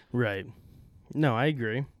enlisted. Right. No, I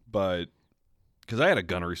agree. But because I had a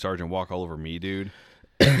gunnery sergeant walk all over me, dude.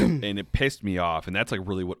 And it pissed me off, and that's like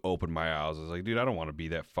really what opened my eyes. I was like, dude, I don't want to be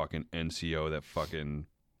that fucking NCO that fucking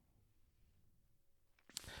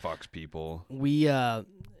fucks people. We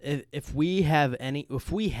if we had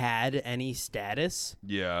any status,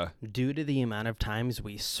 due to the amount of times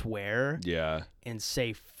we swear, and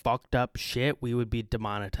say fucked up shit, we would be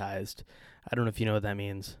demonetized. I don't know if you know what that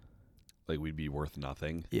means. Like we'd be worth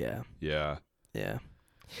nothing. Yeah. Yeah. Yeah.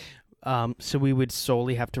 So we would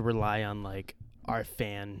solely have to rely on like our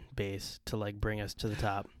fan base to like bring us to the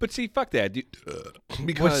top. But see, fuck that, dude.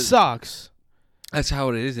 Which sucks. That's how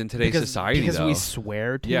it is in today's society, because though. we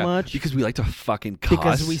swear too much. Because we like to fucking cuss.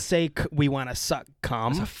 Because we say we want to suck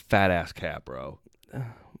cum. That's a fat ass cat, bro.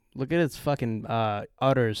 Look at its fucking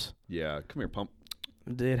udders. Yeah, come here, pump.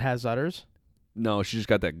 It has udders? No, she just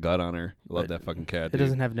got that gut on her. Love that fucking cat. It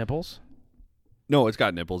doesn't have nipples? No, it's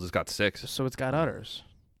got nipples. It's got 6. So it's got udders.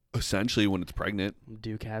 Essentially, when it's pregnant.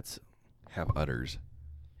 Do cats have udders?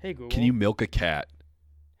 Hey, Google. Can you milk a cat?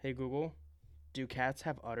 Hey, Google. Do cats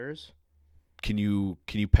have udders? Can you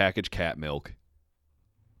package cat milk?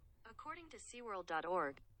 According to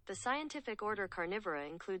SeaWorld.org, the scientific order Carnivora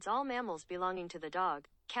includes all mammals belonging to the dog,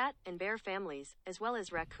 cat, and bear families, as well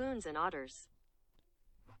as raccoons and otters.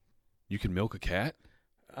 You can milk a cat?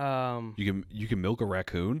 You can milk a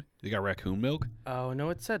raccoon? They got raccoon milk? Oh, no,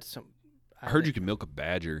 it said some. I heard you can milk a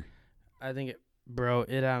badger. I think it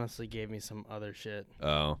honestly gave me some other shit.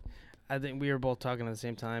 Oh. I think we were both talking at the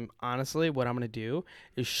same time. Honestly, what I'm going to do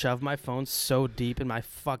is shove my phone so deep in my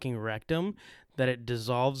fucking rectum that it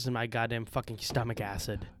dissolves in my goddamn fucking stomach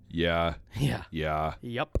acid. Yeah. Yeah. Yeah.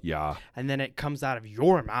 Yep. Yeah. And then it comes out of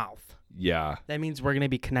your mouth. Yeah. That means we're going to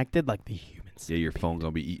be connected like the humans. Yeah, your phone's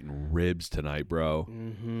going to be eating ribs tonight, bro.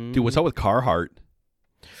 Mm-hmm. Dude, what's up with Carhartt?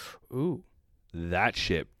 Ooh. That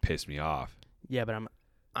shit pissed me off. Yeah, but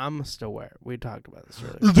I'm still wear. We talked about this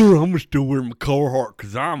earlier. Dude, I'm still wearing my Carhartt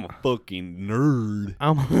because I'm a fucking nerd.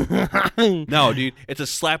 No, dude, it's a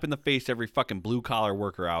slap in the face to every fucking blue collar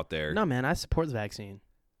worker out there. No, man, I support the vaccine.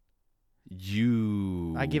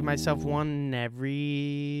 I give myself one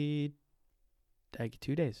every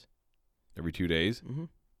 2 days. Every 2 days? Mm-hmm.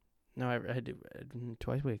 No, I do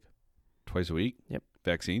twice a week. Twice a week? Yep.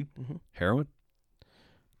 Vaccine? Mm-hmm. Heroin?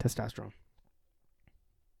 Testosterone.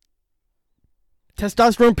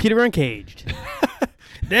 Testosterone, Peter Uncaged.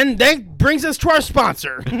 Then that brings us to our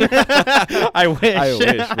sponsor. I wish.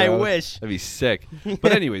 I wish. That'd be sick.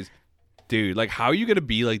 But anyways, dude, like, how are you gonna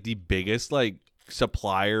be like the biggest like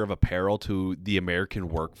supplier of apparel to the American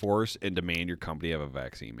workforce and demand your company have a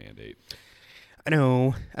vaccine mandate? I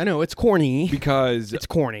know. It's corny. Because it's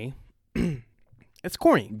corny. It's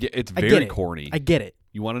corny. Yeah, it's very corny. I get it.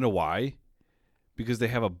 You want to know why? Because they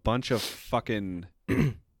have a bunch of fucking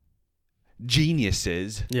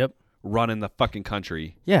geniuses. Yep. Running the fucking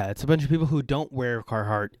country. Yeah, it's a bunch of people who don't wear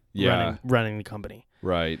Carhartt running the company.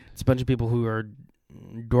 Right. It's a bunch of people who are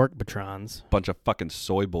dork patrons. Bunch of fucking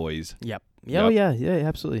soy boys. Yep. Yeah, yep. Yeah,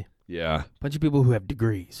 absolutely. Yeah. Bunch of people who have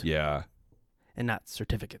degrees. Yeah. And not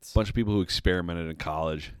certificates. Bunch of people who experimented in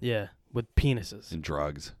college. Yeah, with penises. And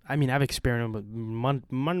drugs. I mean, I've experimented with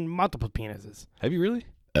multiple penises. Have you really?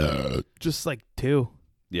 Just like 2.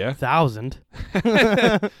 Yeah. 1,000.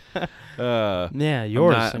 Yeah,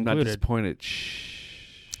 yours included. I'm not disappointed.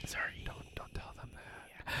 Shh. Sorry. Don't tell them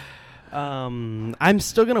that. Yeah. I'm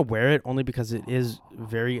still gonna wear it only because it is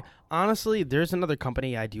very. Honestly, there's another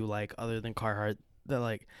company I do like other than Carhartt that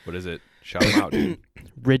like. What is it? Shout them out, dude.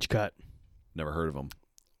 Ridgecut. Never heard of them.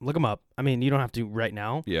 Look them up. I mean, you don't have to right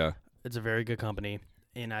now. Yeah. It's a very good company,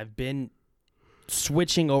 and I've been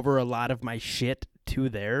switching over a lot of my shit to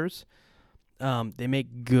theirs. They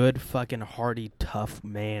make good fucking hardy, tough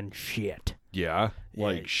man shit. Yeah,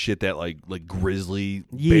 like shit that like grizzly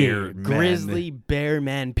Yeah, bear, grizzly bear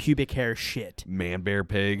man pubic hair shit. man bear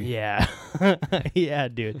pig. Yeah, yeah,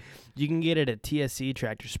 dude. You can get it at TSC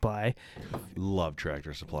Tractor Supply. Love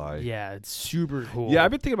Tractor Supply. Yeah, it's super cool. Yeah,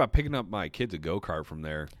 I've been thinking about picking up my kids a go-kart from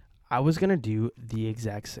there. I was gonna do the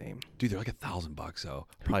exact same. Dude, they're like $1,000 though.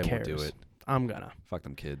 Probably won't do cares? it. I'm gonna. Fuck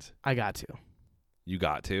them kids. I got to. You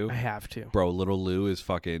got to? I have to. Bro, little Lou is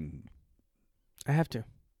fucking... I have to.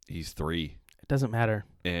 He's 3. It doesn't matter.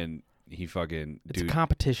 And he fucking... It's dude, a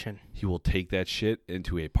competition. he will take that shit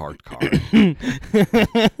into a parked car.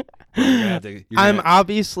 I'm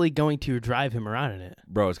obviously going to drive him around in it.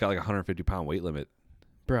 Bro, it's got like a 150-pound weight limit.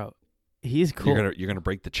 Bro, he's cool. You're gonna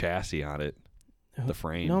break the chassis on it. The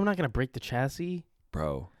frame. No, I'm not going to break the chassis.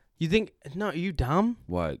 Bro. You think... No, are you dumb?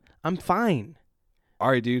 What? I'm fine. All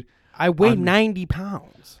right, dude. I weigh 90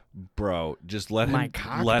 pounds. Bro, just let My him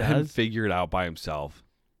cock him does. figure it out by himself.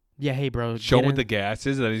 Yeah, hey, bro. Show him get what in. the gas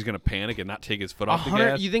is, and then he's gonna panic and not take his foot off the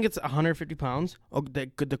 100 gas. You think it's 150 pounds? Oh,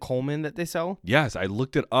 the Coleman that they sell? Yes, I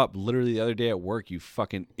looked it up literally the other day at work. You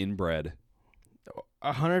fucking inbred.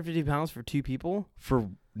 150 pounds for 2 people? For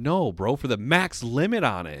the max limit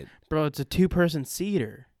on it. Bro, it's a 2-person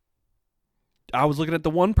seater. I was looking at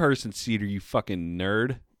the 1-person seater. You fucking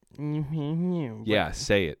nerd. Mm-hmm. Yeah,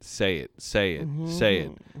 say it. Say it. Say it. Say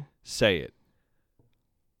it. Say it.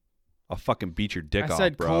 I'll fucking beat your dick I off,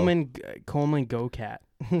 said bro. Coleman Go Cat.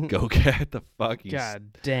 Go cat the fuck.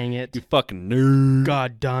 God dang it. You fucking nerd.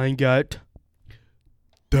 God dang it.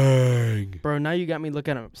 Dang. Bro, now you got me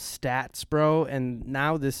looking at stats, bro, and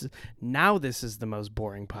now this is the most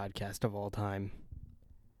boring podcast of all time.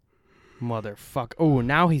 Motherfucker. Oh,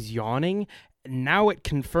 now he's yawning. Now it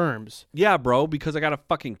confirms. Yeah, bro, because I got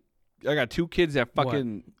 2 kids that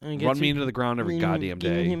fucking run me into the ground every goddamn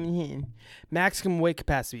day. Maximum weight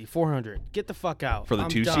capacity 400. Get the fuck out. For the I'm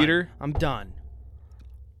 2-seater? done. I'm done.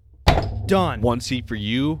 Done. 1 seat for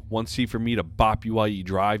you, 1 seat for me to bop you while you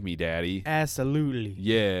drive me, daddy. Absolutely.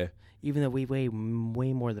 Yeah. Even though we weigh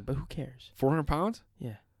way more than, but who cares? 400 pounds?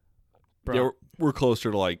 Yeah. Bro, Yeah, we're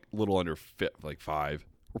closer to like a little under 5.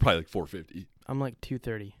 We're probably like 450. I'm like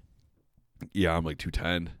 230. Yeah, I'm like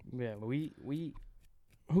 210. Yeah, we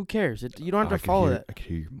who cares? You don't have to follow that. I can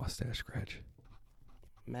hear your mustache scratch.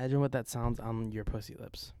 Imagine what that sounds on your pussy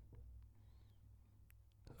lips.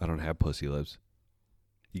 I don't have pussy lips.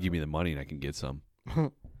 You give me the money and I can get some.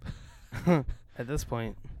 At this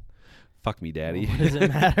point, Fuck me, daddy. what does it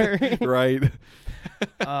matter? Right.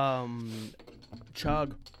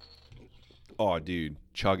 Chug. Oh, dude.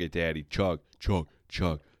 Chug it, daddy. Chug, chug,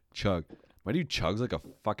 chug, chug. My dude chugs like a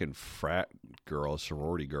fucking frat girl,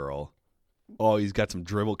 sorority girl. Oh, he's got some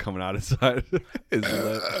dribble coming out inside his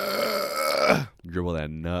lip. Dribble that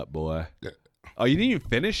nut, boy. Oh, you didn't even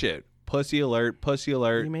finish it. Pussy alert, pussy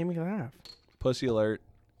alert, You made me laugh. pussy alert.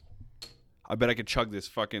 I bet I could chug this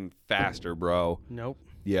fucking faster, bro. Nope.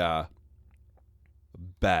 Yeah.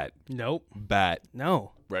 Bet. Nope. Bet.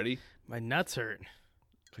 No. Ready? My nuts hurt.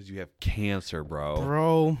 Because you have cancer, bro.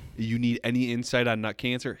 Bro. You need any insight on nut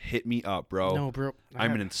cancer? Hit me up, bro. No, bro.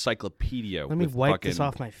 I'm an encyclopedia. Let me with wipe fucking this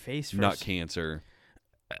off my face first. nut cancer.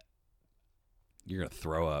 You're gonna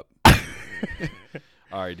throw up.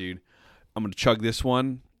 All right, dude. I'm gonna chug this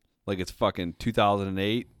one like it's fucking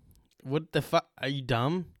 2008. What the fuck? Are you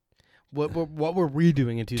dumb? What were we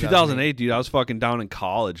doing in 2008, dude. I was fucking down in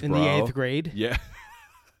college, In bro. the 8th grade? Yeah.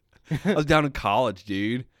 I was down in college,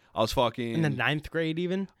 dude. I was fucking. In the 9th grade,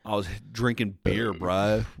 even? I was drinking beer,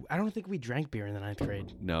 bruh. I don't think we drank beer in the 9th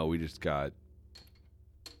grade. No, we just got.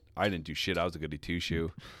 I didn't do shit. I was a goody two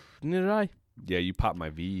shoe. Neither did I. Yeah, you popped my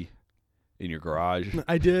V in your garage.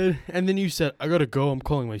 I did. And then you said, I gotta go. I'm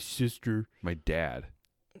calling my sister. My dad.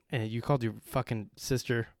 And you called your fucking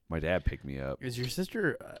sister. My dad picked me up. Is your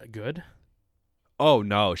sister good? Oh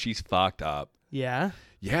no, she's fucked up. Yeah.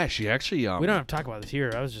 Yeah, she actually. We don't have to talk about this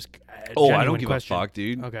here. I was just. I don't give a fuck,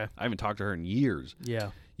 dude. Okay. I haven't talked to her in years.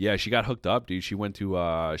 Yeah. Yeah, she got hooked up, dude. She went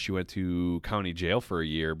to county jail for a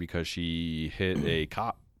year because she hit a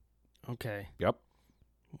cop. Okay. Yep.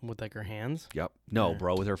 With like her hands? Yep. No, Or-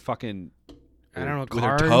 bro, with her fucking. I don't know. With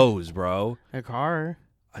Car? her toes, bro. A car?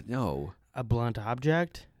 No. A blunt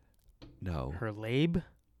object? No. Her labe?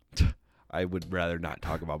 I would rather not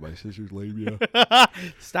talk about my sister's labia.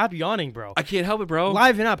 Stop yawning, bro. I can't help it, bro.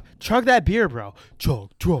 Liven up. Chug that beer, bro.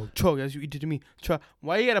 Chug, chug, chug. That's what you did to me. Chug.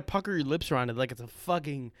 Why you gotta pucker your lips around it like it's a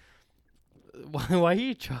fucking... Why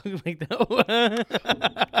you chug like that?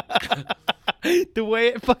 The way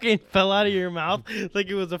it fucking fell out of your mouth like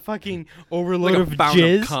it was a fucking overload Like of a fountain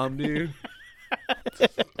jizz. of cum, dude.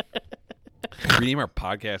 Rename our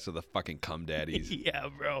podcast to the fucking cum daddies. Yeah,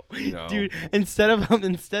 bro. You know? Dude, instead of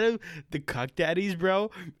the cuck daddies,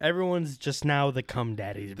 bro, everyone's just now the cum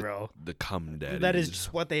daddies, bro. The cum daddies. That is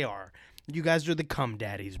just what they are. You guys are the cum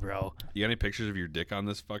daddies, bro. You got any pictures of your dick on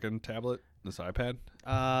this fucking tablet? This iPad?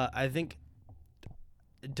 I think.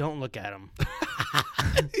 Don't look at him.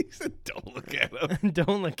 He said, "Don't look at him."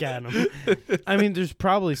 Don't look at him. I mean, there's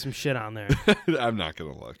probably some shit on there. I'm not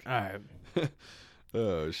gonna look. All right.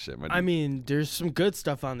 Oh shit! My I mean, there's some good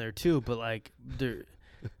stuff on there too, but like, there.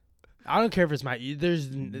 I don't care if it's my.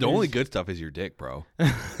 the only good stuff is your dick, bro.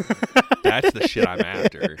 That's the shit I'm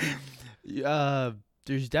after.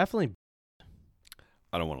 There's definitely.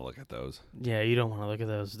 I don't want to look at those. Yeah, you don't want to look at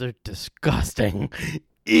those. They're disgusting.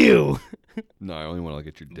 Ew. No, I only want to look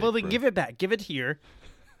at your dick. Well, then bro. give it back. Give it here.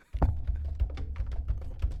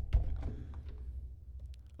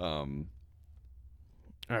 All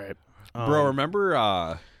right, bro. Remember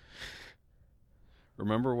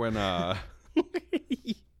when I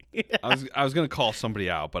was gonna call somebody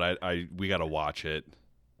out, but we gotta watch it.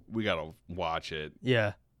 We gotta watch it.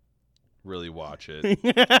 Yeah. Really watch it.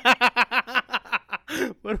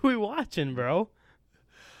 What are we watching, bro?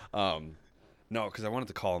 No, because I wanted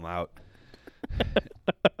to call him out.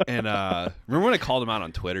 And remember when I called him out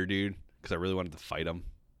on Twitter, dude? Because I really wanted to fight him.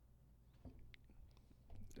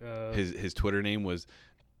 His Twitter name was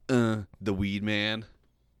the Weed Man.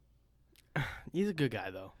 He's a good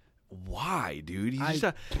guy, though. Why, dude?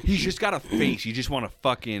 He's just got a face. You just want to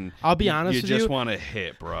fucking. I'll be honest with you. You just want to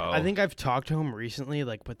hit, bro. I think I've talked to him recently,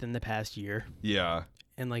 like within the past year. Yeah.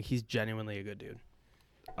 And like he's genuinely a good dude.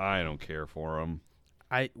 I don't care for him.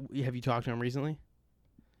 Have you talked to him recently?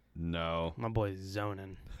 No. My boy's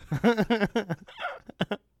zoning.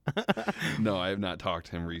 No, I have not talked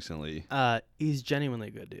to him recently. He's genuinely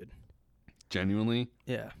a good dude. Genuinely?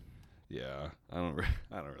 Yeah. Yeah. I don't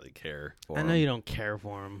really care for him. I know you don't care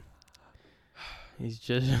for him. He's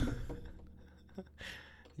just.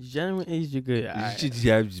 He's genuinely. He's a good. Right. He's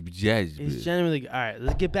genuinely. All right,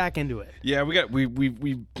 let's get back into it. Yeah, we All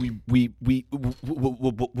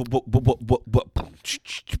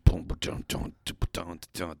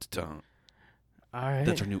right.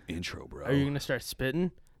 That's our new intro, bro. Are you gonna start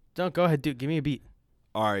spitting? Don't go ahead, dude. Give me a beat.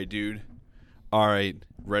 All right, dude. All right,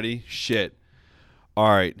 ready? Shit. All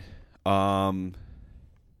right. All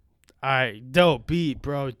right, dope beat,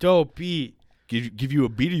 bro. Dope beat. Give you a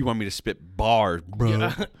beat, or you want me to spit bars, bro?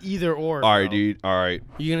 Yeah, either or. All right, bro. dude. All right.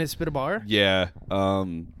 You gonna spit a bar? Yeah.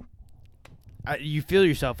 You feel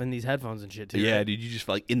yourself in these headphones and shit too. Yeah, right? dude. You just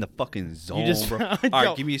like in the fucking zone, You just, bro. Yo, All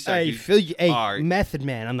right, give me a second. Hey, feel you. Hey, all right. Method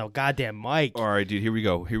Man on the goddamn mic. All right, dude. Here we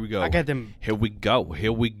go. Here we go. I got them. Here we go.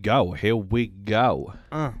 Here we go. Here we go.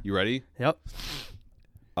 You ready? Yep.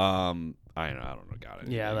 I don't know. Got it.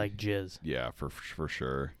 Yeah, like jizz. Yeah, for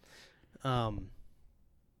sure.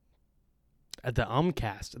 At the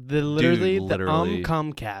cast. Literally. The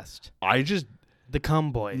cumcast. The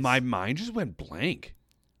cum boys. My mind just went blank.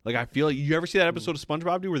 Like, I feel like, you ever see that episode of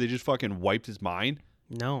SpongeBob, dude, where they just fucking wiped his mind?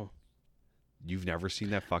 No. You've never seen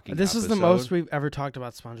that fucking This episode? is the most we've ever talked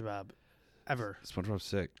about SpongeBob. Ever. SpongeBob's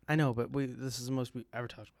sick. I know, but this is the most we've ever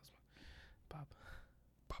talked about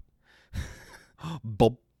SpongeBob.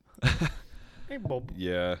 Bob. Hey, Bob.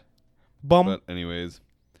 Yeah. Bum. But anyways,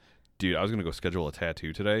 dude, I was going to go schedule a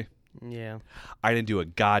tattoo today. Yeah. I didn't do a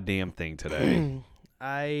goddamn thing today.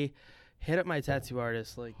 I hit up my tattoo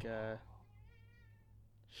artist like,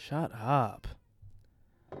 shut up.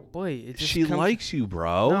 Boy, it just She likes you,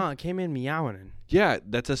 bro. No, it came in meowing. Yeah,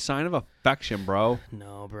 that's a sign of affection, bro.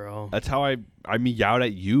 No, bro. That's how I meowed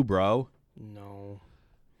at you, bro. No.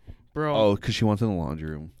 Bro. Oh, because she wants in the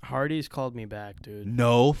laundry room. Hardee's called me back, dude.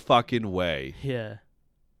 No fucking way. Yeah.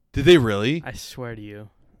 Did they really? I swear to you.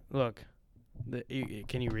 Look.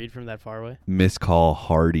 Can you read from that far away? Miss call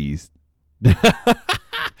Hardee's.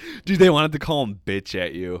 Dude, they wanted to call him bitch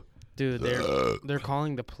at you. Dude, they're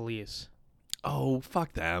calling the police. Oh,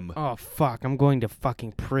 fuck them. Oh, fuck. I'm going to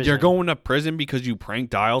fucking prison. You're going to prison because you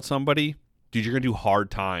prank dialed somebody? Dude, you're going to do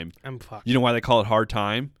hard time. I'm fucked. You know why they call it hard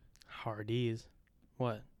time? Hardee's.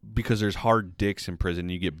 What? Because there's hard dicks in prison.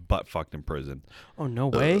 You get butt fucked in prison. Oh, no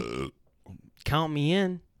way. Count me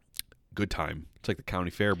in. Good time. It's like the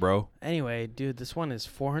county fair, bro. Anyway, dude, this one is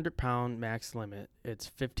 400-pound max limit. It's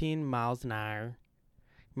 15 miles an hour.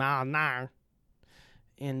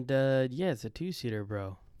 And, yeah, it's a two-seater,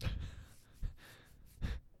 bro.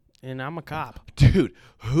 And I'm a cop. Dude,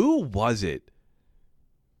 who was it?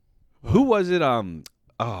 Who was it?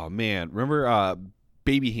 Oh, man. Remember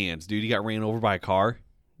Baby Hands, dude? He got ran over by a car.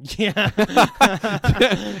 Yeah.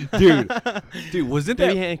 Dude, wasn't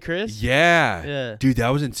Baby that? Hand Chris? Yeah. Yeah. Dude, that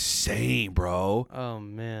was insane, bro. Oh,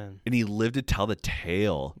 man. And he lived to tell the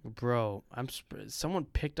tale. Bro, someone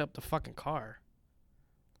picked up the fucking car.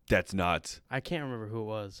 That's nuts. I can't remember who it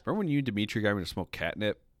was. Remember when you and Dimitri got me to smoke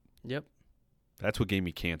catnip? Yep. That's what gave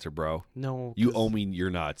me cancer, bro. No. You owe me your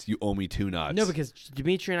nuts. You owe me 2 nuts. No, because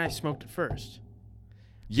Dimitri and I smoked it first.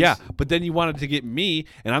 Yeah, but then you wanted to get me,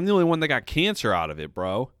 and I'm the only one that got cancer out of it,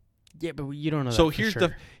 bro. Yeah, but you don't know that. So for here's sure.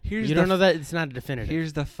 the here's you the don't know that it's not a definitive.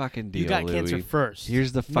 Here's the fucking deal, you got Louie. cancer first.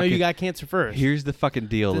 Here's the No, fucking you got cancer first. Here's the fucking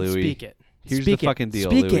deal, Then Louie. speak it. Here's Speak the it. fucking deal,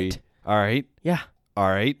 Speak Louie. it. All right? Yeah. All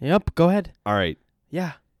right? Yep. Go ahead. All right.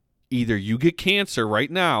 Yeah. Either you get cancer right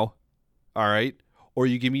now, all right, or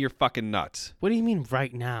you give me your fucking nuts. What do you mean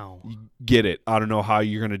right now? You get it. I don't know how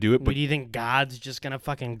you're going to do it, What, but do you think God's just gonna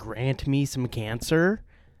fucking grant me some cancer?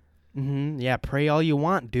 Mm-hmm. Yeah. Pray all you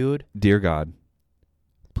want, dude. dear God,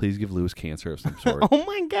 please give Lewis cancer of some sort. Oh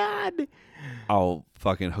my God. I'll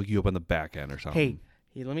fucking hook you up on the back end or something.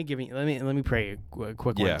 Hey, let me pray a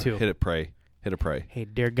quick yeah, one too. hit it, pray. Hit a pray. Hey,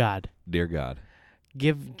 dear God, Dear God.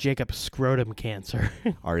 give Jacob scrotum cancer.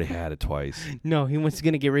 Already had it twice. No, he wants to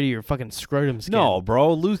get rid of your fucking scrotum skin. No,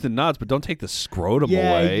 bro, lose the nuts, but don't take the scrotum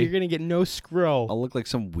yeah, away. you're gonna get no scro. I'll look like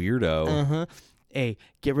some weirdo. Uh-huh. Hey,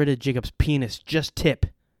 get rid of Jacob's penis. Just tip.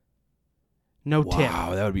 No tip.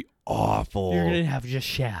 Wow, that would be awful. You're gonna have just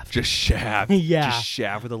shaft. Just shaft. Yeah. Just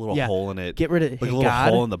shaft with a little Yeah. hole in it. Get rid of like hey, a little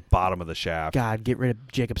God. hole in the bottom of the shaft. God, get rid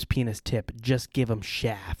of Jacob's penis tip. Just give him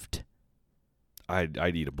shaft. I'd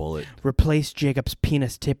eat a bullet. Replace Jacob's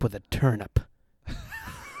penis tip with a turnip.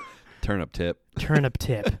 Turnip tip. Turnip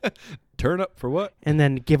tip. Turnip for what? And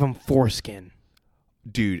then give him foreskin.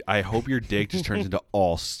 Dude, I hope your dick just turns into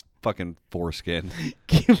all fucking foreskin.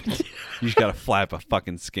 Give- You just gotta flap a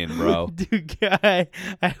fucking skin, bro. Dude, I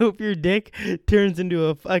hope your dick turns into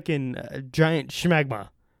a fucking giant schmagma.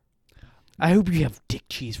 I hope you have dick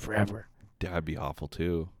cheese forever. That'd be awful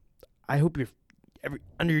too. I hope you're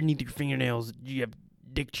underneath your fingernails you have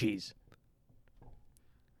dick cheese.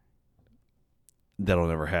 That'll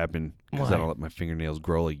never happen because I Why? don't let my fingernails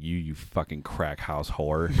grow like you fucking crack house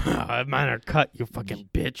whore. Mine are cut, you fucking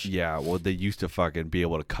bitch. Yeah, well, they used to fucking be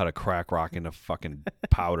able to cut a crack rock into fucking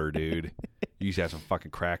powder, dude. You used to have some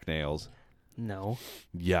fucking crack nails. No.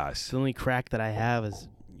 Yes. The only crack that I have is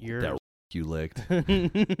yours. That you licked.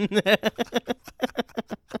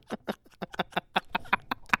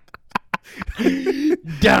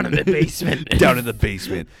 Down in the basement. Down in the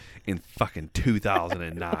basement in fucking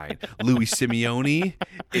 2009. Louis Simeone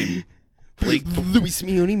and Blake. Louis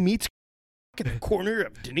Simeone meets in the corner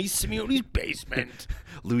of Denise Simeone's basement.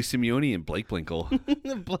 Louis Simeone and Blake Blinkle.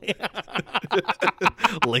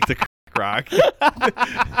 Lick the crack rock.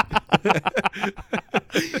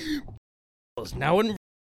 Now in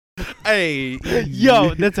Hey.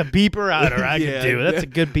 Yo, that's a beeper outer I Yeah, could do. That's a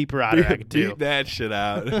good beeper outer I could do. Beat that shit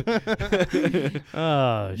out.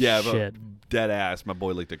 Oh, Yeah, shit. but dead ass. My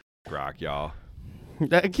boy licked the rock, y'all.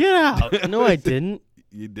 Get out. No, I didn't.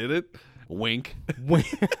 You did it? Wink.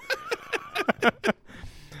 I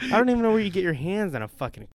don't even know where you get your hands on a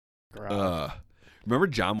fucking rock. Remember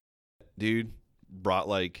John, dude, brought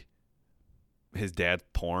like his dad's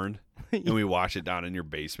porn and we watched it down in your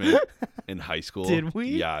basement in high school. Did we?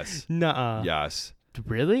 Yes. Nuh-uh. Yes.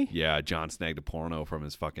 Really? Yeah, John snagged a porno from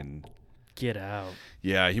his fucking... Get out.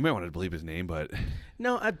 Yeah, you might want to believe his name, but...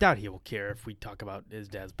 No, I doubt he will care if we talk about his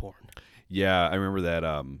dad's porn. Yeah, I remember that,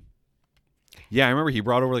 Yeah, I remember he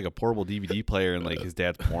brought over like a portable DVD player and like his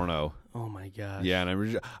dad's porno. Oh my gosh. Yeah,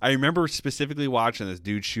 and I remember specifically watching this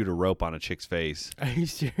dude shoot a rope on a chick's face. Are you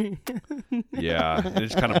serious? Yeah, and it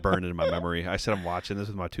just kind of burned into my memory. I said I'm watching this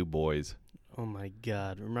with my 2 boys. Oh my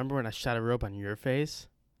god. Remember when I shot a rope on your face?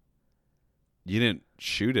 You didn't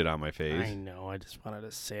shoot it on my face, I know. I just wanted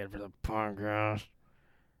to say it for the podcast.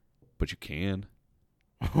 but you can.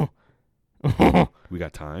 We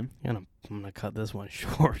got time. I'm gonna cut this one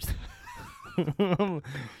short. The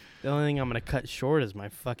only thing I'm gonna cut short is my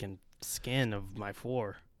fucking skin of my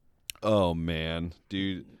floor. Oh man,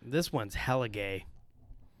 dude, This one's hella gay.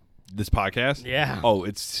 this podcast. Yeah. Oh,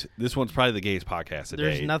 this one's probably the gayest podcast today.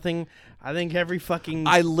 There's nothing. I think every fucking.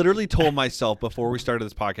 I literally told myself before we started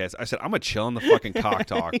this podcast, I said, I'm gonna chill on the fucking cock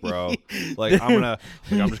talk, bro. Like I'm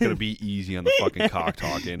just gonna be easy on the fucking cock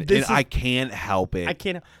talking. And I can't help it. I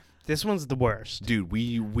can't. This one's the worst. Dude,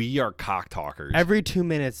 we are cock talkers. Every 2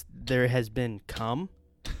 minutes there has been cum,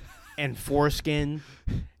 and foreskin,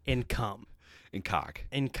 and cum, and cock.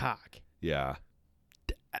 and cock. Yeah.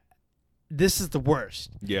 This is the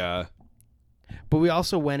worst. Yeah. But we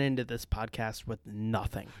also went into this podcast with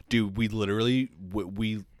nothing. Dude, we literally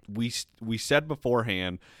we we said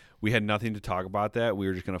beforehand we had nothing to talk about that. We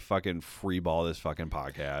were just gonna fucking freeball this fucking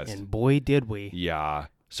podcast. And boy, did we. Yeah.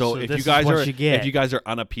 So if this you guys is what are you get. if you guys are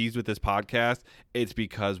unappeased with this podcast, it's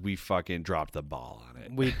because we fucking dropped the ball on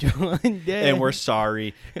it. We do. And we're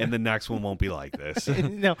sorry. And the next one won't be like this.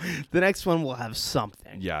 No, the next one will have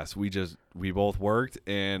something. Yes, we both worked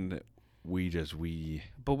and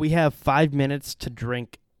But we have 5 minutes to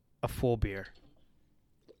drink a full beer.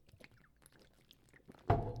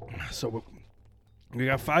 So we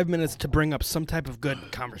got 5 minutes to bring up some type of good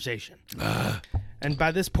conversation. And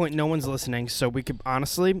by this point, no one's listening, so we could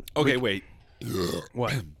honestly... Okay, wait.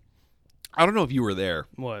 What? I don't know if you were there.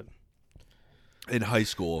 What? In high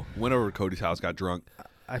school, went over to Cody's house, got drunk,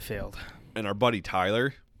 I failed. and our buddy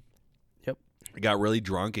Tyler Yep. got really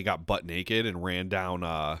drunk and got butt naked and ran down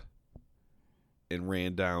Yeah,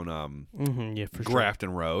 for sure.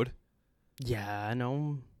 Grafton Road. Yeah, I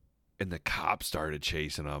know. And the cops started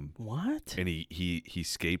chasing him. What? And he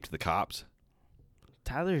escaped the cops.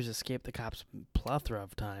 Tyler's escaped the cops a plethora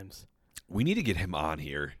of times. We need to get him on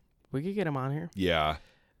here. We could get him on here. Yeah.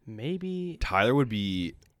 Maybe. Tyler would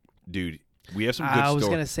be... Dude, we have some good I was stories.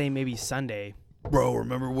 going to say maybe Sunday. Bro,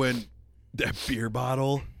 remember when that beer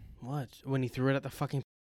bottle... What? When he threw it at the fucking...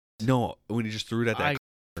 No, when he just threw it at that... I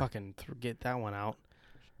fucking get that one out.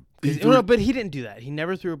 He threw No, it- but he didn't do that. He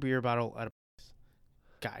never threw a beer bottle at a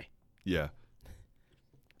guy. Yeah.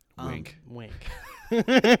 Wink. Wink.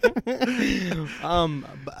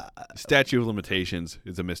 Statute of limitations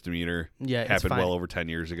is a misdemeanor. Yeah, it's Happened fine. well over 10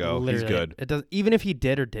 years ago. Literally, He's good. It does. Even if he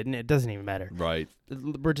did or didn't, it doesn't even matter. Right.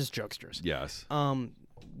 We're just jokesters. Yes.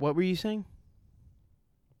 What were you saying?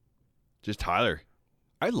 Just Tyler.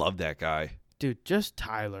 I love that guy. Dude, just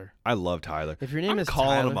Tyler. I love Tyler. If your name I'm is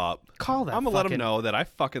calling Tyler, him up. call that. I'm going to let him fucking- know that I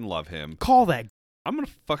fucking love him. Call that. I'm going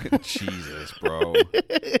to fucking... Jesus, bro.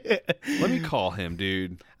 Let me call him,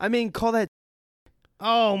 dude. I mean, call that.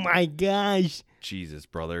 Oh my gosh. Jesus,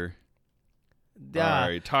 brother. Uh, All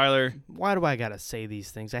right, Tyler. Why do I gotta say these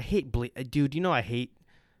things? I hate dude. You know I hate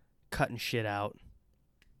cutting shit out.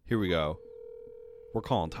 Here we go. We're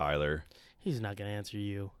calling Tyler. He's not gonna answer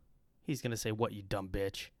you. He's gonna say, "What, you dumb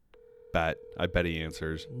bitch?" Bet. I bet he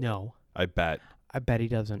answers. No. I bet. I bet he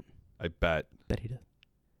doesn't. I bet. Bet he does.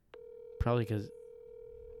 Probably because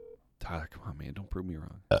Tyler, come on, man. Don't prove me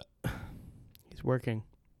wrong. he's working.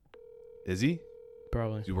 Is he?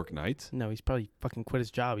 Probably. Does he work nights? No, he's probably fucking quit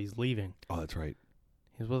his job. He's leaving. Oh, that's right.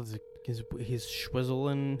 He's with he's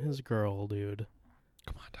schwizzling his girl, dude.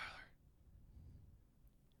 Come on, Tyler.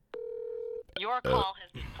 Your call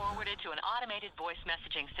has been forwarded to an automated voice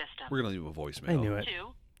messaging system. We're going to leave a voicemail. I knew it. 2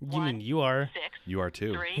 You mean you are? 6 You are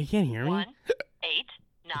too. 3 You can't hear me? 1 8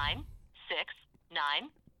 9 6 9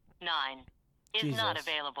 9 is not Jesus.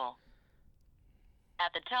 available.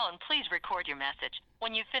 At the tone, please record your message.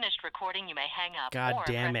 When you've finished recording, you may hang up. God or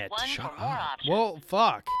damn press it. 1 Shut for more up. options. Well,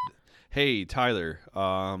 fuck. Hey, Tyler.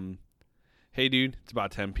 Hey, dude. It's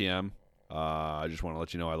about 10 p.m. I just want to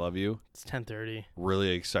let you know I love you. It's 10:30.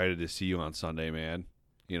 Really excited to see you on Sunday, man.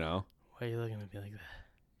 You know, Why are you looking at me like that?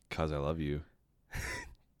 because I love you.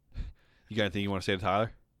 You got anything you want to say to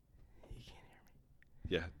Tyler? You can't hear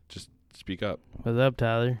me. Yeah, just speak up. What's up,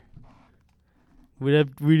 Tyler? What up,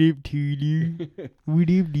 Tyler? What up, dude?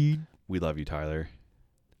 We love you, Tyler.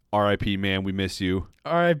 R.I.P., man. We miss you.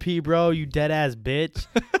 R.I.P., bro, you dead ass bitch.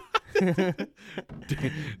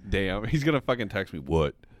 Damn. He's going to fucking text me.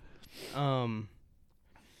 What?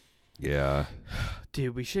 Yeah.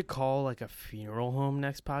 Dude, we should call like a funeral home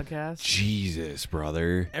next podcast. Jesus,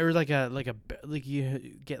 brother. Or like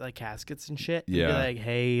you get like caskets and shit. And Yeah. be like,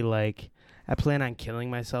 hey, like I plan on killing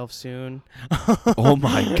myself soon. Oh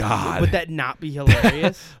my God. Would that not be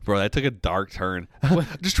hilarious? Bro, that took a dark turn.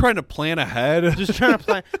 Just trying to plan ahead. Just trying to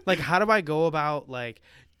plan. Like, how do I go about like,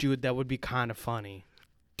 dude? That would be kind of funny.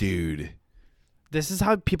 Dude. This is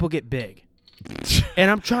how people get big.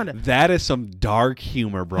 And I'm trying to. That is some dark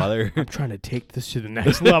humor, brother. I'm trying to take this to the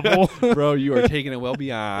next level. Bro, you are taking it well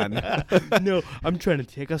beyond. No, I'm trying to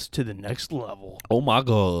take us to the next level. Oh my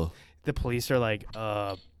God. The police are like,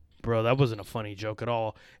 bro, that wasn't a funny joke at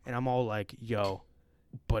all. And I'm all like, yo,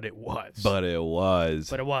 but it was. But it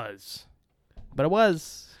was. But it was. But it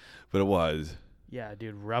was. But it was. Yeah,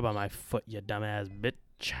 dude, rub on my foot, you dumbass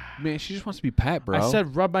bitch. Man, she just wants to be pet, bro. I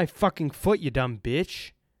said rub my fucking foot, you dumb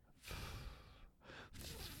bitch.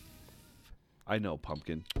 I know,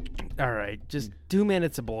 pumpkin. All right, just 2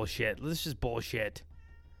 minutes of bullshit. Let's just bullshit.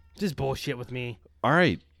 Just bullshit with me. All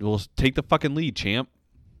right. Well, take the fucking lead, champ.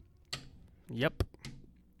 Yep.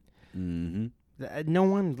 Mm-hmm. No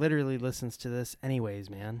one literally listens to this anyways,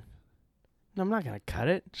 man. No, I'm not gonna cut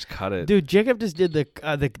it. Just cut it. Dude, Jacob just did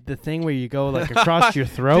the thing where you go like across your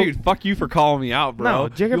throat. Dude, fuck you for calling me out, bro. No,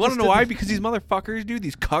 Jacob you want just to know did why? the- Because these motherfuckers, dude,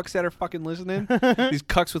 these cucks that are fucking listening, these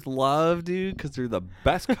cucks with love, dude, because they're the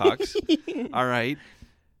best cucks. All right.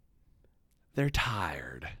 They're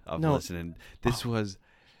tired of listening. This was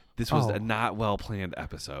a not well planned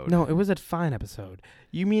episode. No, it was a fine episode.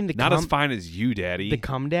 You mean the not as fine as you, Daddy. the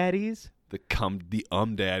cum daddies? The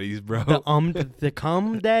daddies, bro. The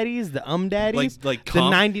cum daddies, the daddies, like the cum,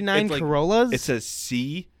 99 it's like- Corollas. It says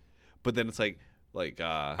C, but then it's like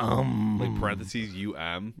parentheses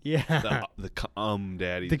Yeah. the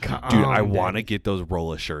daddies. The cum Dude, I want to daddies. get those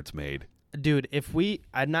Rolla shirts made. Dude,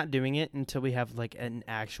 I'm not doing it until we have like an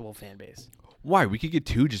actual fan base. Why? We could get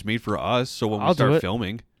 2 just made for us. So when I'll we do start it.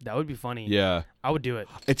 filming, That would be funny. yeah, I would do it.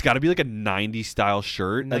 it's got to be like a 90s style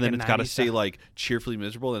shirt, Like and then a it's got to 90s say style. like cheerfully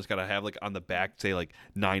miserable, and it's got to have like on the back say like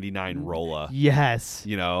 99 Rolla. Yes.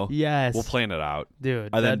 You know, Yes. we'll plan it out, Dude.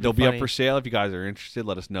 and then that'd they'll be up funny. for sale. If you guys are interested,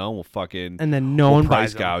 let us know. We'll fucking And then no we'll one price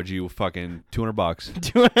buys them. gouge you. Fucking $200.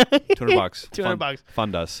 $200. $200. $200.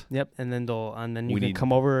 Fund us. Yep. And then you We can need-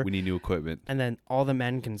 come over, We need new equipment. and then all the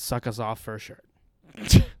men can suck us off for a shirt.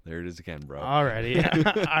 There it is again, bro. Alrighty.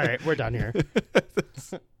 All right, we're done here.